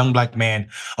accused a young Black man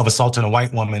of assaulting a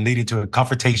white woman, leading to a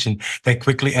confrontation that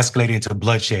quickly escalated into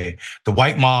bloodshed. The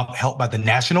white mob, helped by the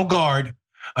National Guard,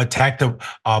 attacked the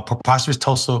prosperous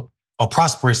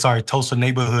Tulsa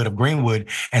neighborhood of Greenwood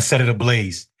and set it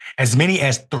ablaze. As many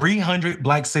as 300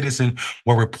 Black citizens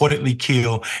were reportedly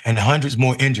killed and hundreds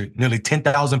more injured. Nearly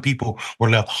 10,000 people were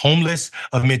left homeless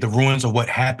amid the ruins of what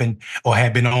happened or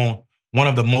had been on one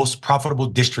of the most profitable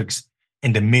districts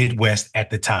in the Midwest at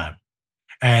the time.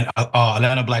 And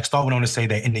Atlanta Black Star went on to say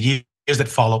that in the years that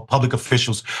followed, public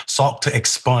officials sought to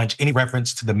expunge any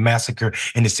reference to the massacre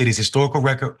in the city's historical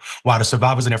record, while the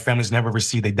survivors and their families never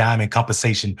received a dime in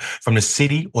compensation from the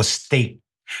city or state.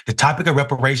 The topic of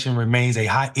reparation remains a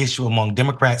hot issue among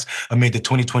Democrats amid the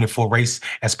 2024 race,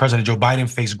 as President Joe Biden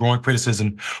faced growing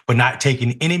criticism for not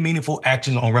taking any meaningful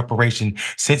action on reparation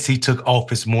since he took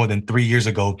office more than 3 years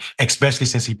ago, especially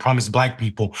since he promised Black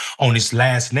people on his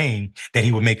last name that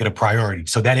he would make it a priority.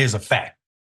 So that is a fact.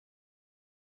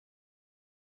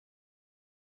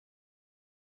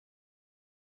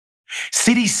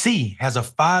 CDC has a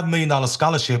 $5 million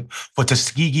scholarship for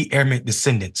Tuskegee Airmen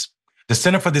descendants. The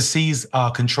Center for Disease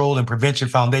Control and Prevention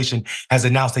Foundation has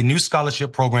announced a new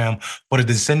scholarship program for the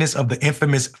descendants of the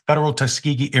infamous federal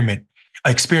Tuskegee Airmen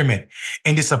experiment.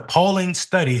 In this appalling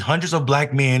study, hundreds of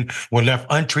Black men were left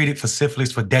untreated for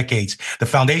syphilis for decades. The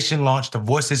foundation launched the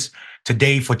Voices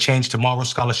Today for Change Tomorrow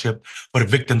scholarship for the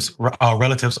victims'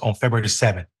 relatives on February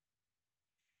 7th.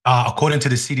 According to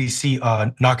the CDC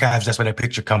archives, that's where that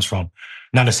picture comes from.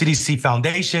 Now, the CDC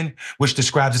Foundation, which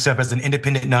describes itself as an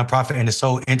independent nonprofit and the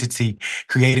sole entity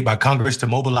created by Congress to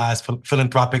mobilize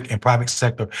philanthropic and private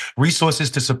sector resources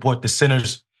to support the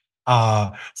Centers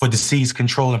for Disease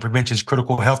Control and Prevention's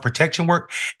critical health protection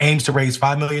work, aims to raise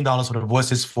 $5 million for the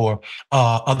Voices for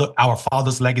Our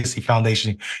Father's Legacy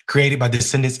Foundation, created by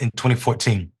descendants in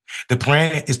 2014. The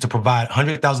plan is to provide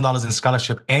 $100,000 in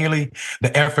scholarship annually.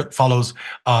 The effort follows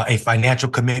a financial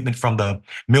commitment from the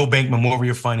Milbank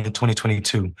Memorial Fund in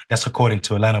 2022. That's according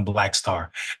to Atlanta Black Star.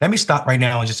 Let me stop right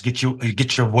now and just get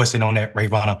your voice in on that,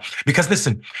 Rayvana, because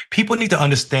listen, people need to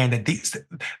understand that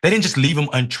they didn't just leave them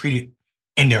untreated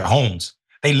in their homes.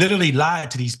 They literally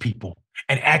lied to these people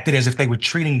and acted as if they were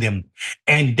treating them,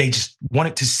 and they just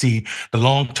wanted to see the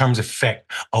long-term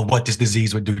effect of what this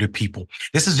disease would do to people.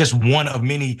 This is just one of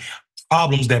many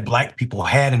problems that Black people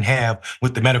had and have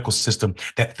with the medical system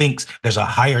that thinks there's a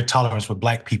higher tolerance for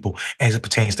Black people as it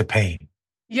pertains to pain.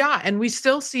 Yeah, and we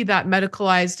still see that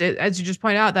medicalized, as you just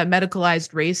pointed out, that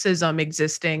medicalized racism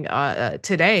existing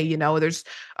today. You know, there's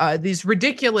these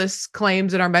ridiculous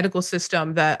claims in our medical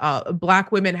system that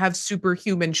Black women have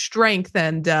superhuman strength,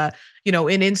 and you know,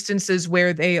 in instances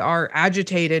where they are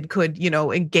agitated, could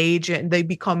engage and they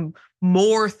become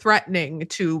more threatening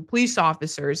to police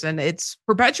officers, and it's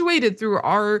perpetuated through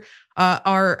our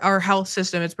health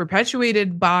system. It's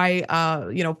perpetuated by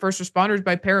first responders,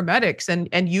 by paramedics,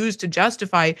 and used to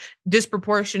justify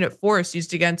disproportionate force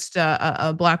used against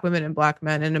Black women and Black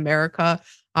men in America.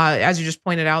 As you just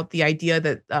pointed out, the idea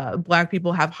that Black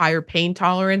people have higher pain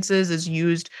tolerances is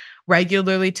used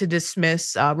regularly to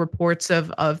dismiss reports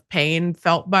of pain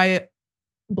felt by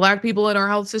Black people in our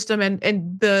health system, and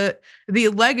the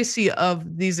legacy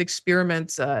of these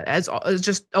experiments has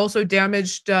just also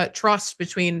damaged trust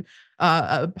between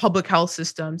public health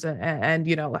systems and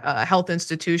health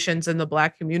institutions in the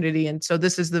Black community. And so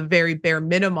this is the very bare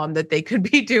minimum that they could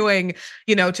be doing,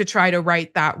 to try to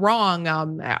right that wrong.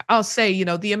 I'll say,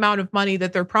 the amount of money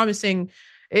that they're promising,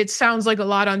 it sounds like a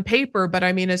lot on paper, but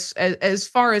I mean, as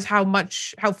far as how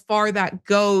far that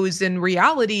goes in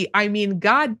reality, I mean,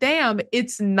 goddamn,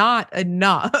 it's not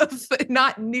enough,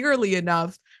 not nearly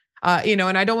enough.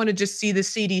 And I don't want to just see the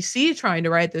CDC trying to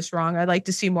right this wrong. I'd like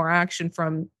to see more action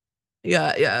from,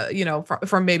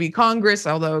 from maybe Congress,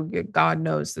 although God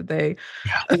knows that they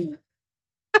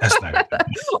That's not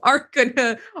aren't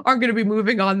gonna be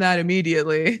moving on that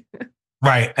immediately.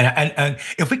 Right, and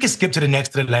if we can skip to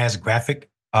the last graphic.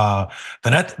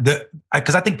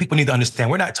 Because I think people need to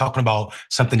understand, we're not talking about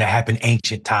something that happened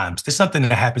ancient times. This is something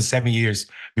that happened 7 years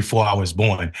before I was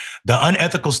born. The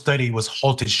unethical study was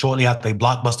halted shortly after a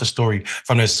blockbuster story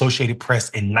from the Associated Press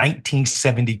in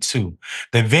 1972.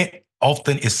 The event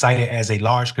often is cited as a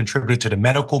large contributor to the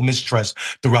medical mistrust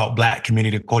throughout Black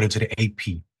community, according to the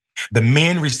AP. The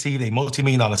men received a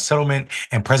multi-million-dollar settlement,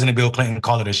 and President Bill Clinton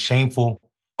called it shameful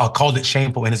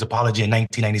in his apology in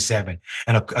 1997.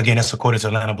 And again, that's according to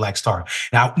Atlanta Black Star.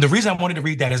 Now, the reason I wanted to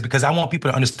read that is because I want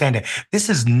people to understand that this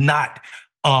is not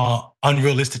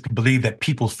unrealistic to believe that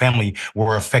people's family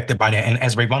were affected by that. And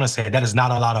as Rayvana said, that is not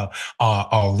a lot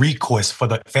of recourse for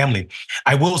the family.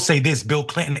 I will say this, Bill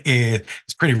Clinton is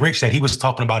pretty rich that he was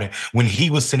talking about it when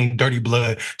he was sending dirty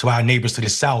blood to our neighbors to the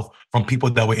South from people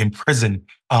that were in prison,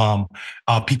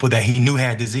 people that he knew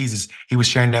had diseases. He was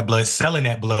sharing that blood, selling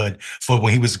that blood for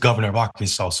when he was governor of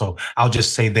Arkansas. So I'll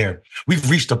just say there, we've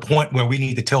reached a point where we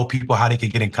need to tell people how they can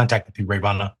get in contact with you,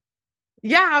 Rayvana.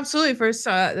 Yeah, absolutely. First,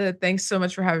 thanks so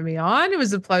much for having me on. It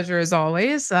was a pleasure as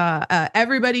always.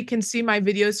 Everybody can see my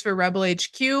videos for Rebel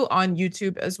HQ on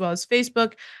YouTube as well as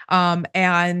Facebook.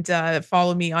 And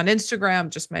follow me on Instagram,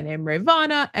 just my name,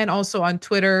 Rayvana, and also on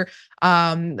Twitter,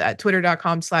 at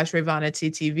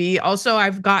twitter.com/RayvanaTTV. Also,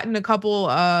 I've gotten a couple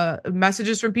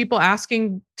messages from people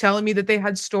telling me that they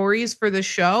had stories for the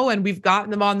show, and we've gotten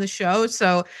them on the show.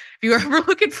 So if you're ever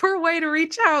looking for a way to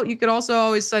reach out, you can also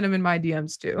always send them in my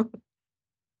DMs too.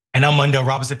 And I'm Mundell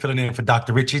Robinson filling in for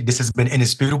Dr. Richie. This has been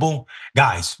Indisputable.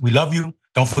 Guys, we love you.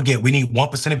 Don't forget, we need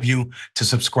 1% of you to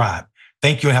subscribe.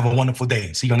 Thank you and have a wonderful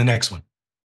day. See you on the next one.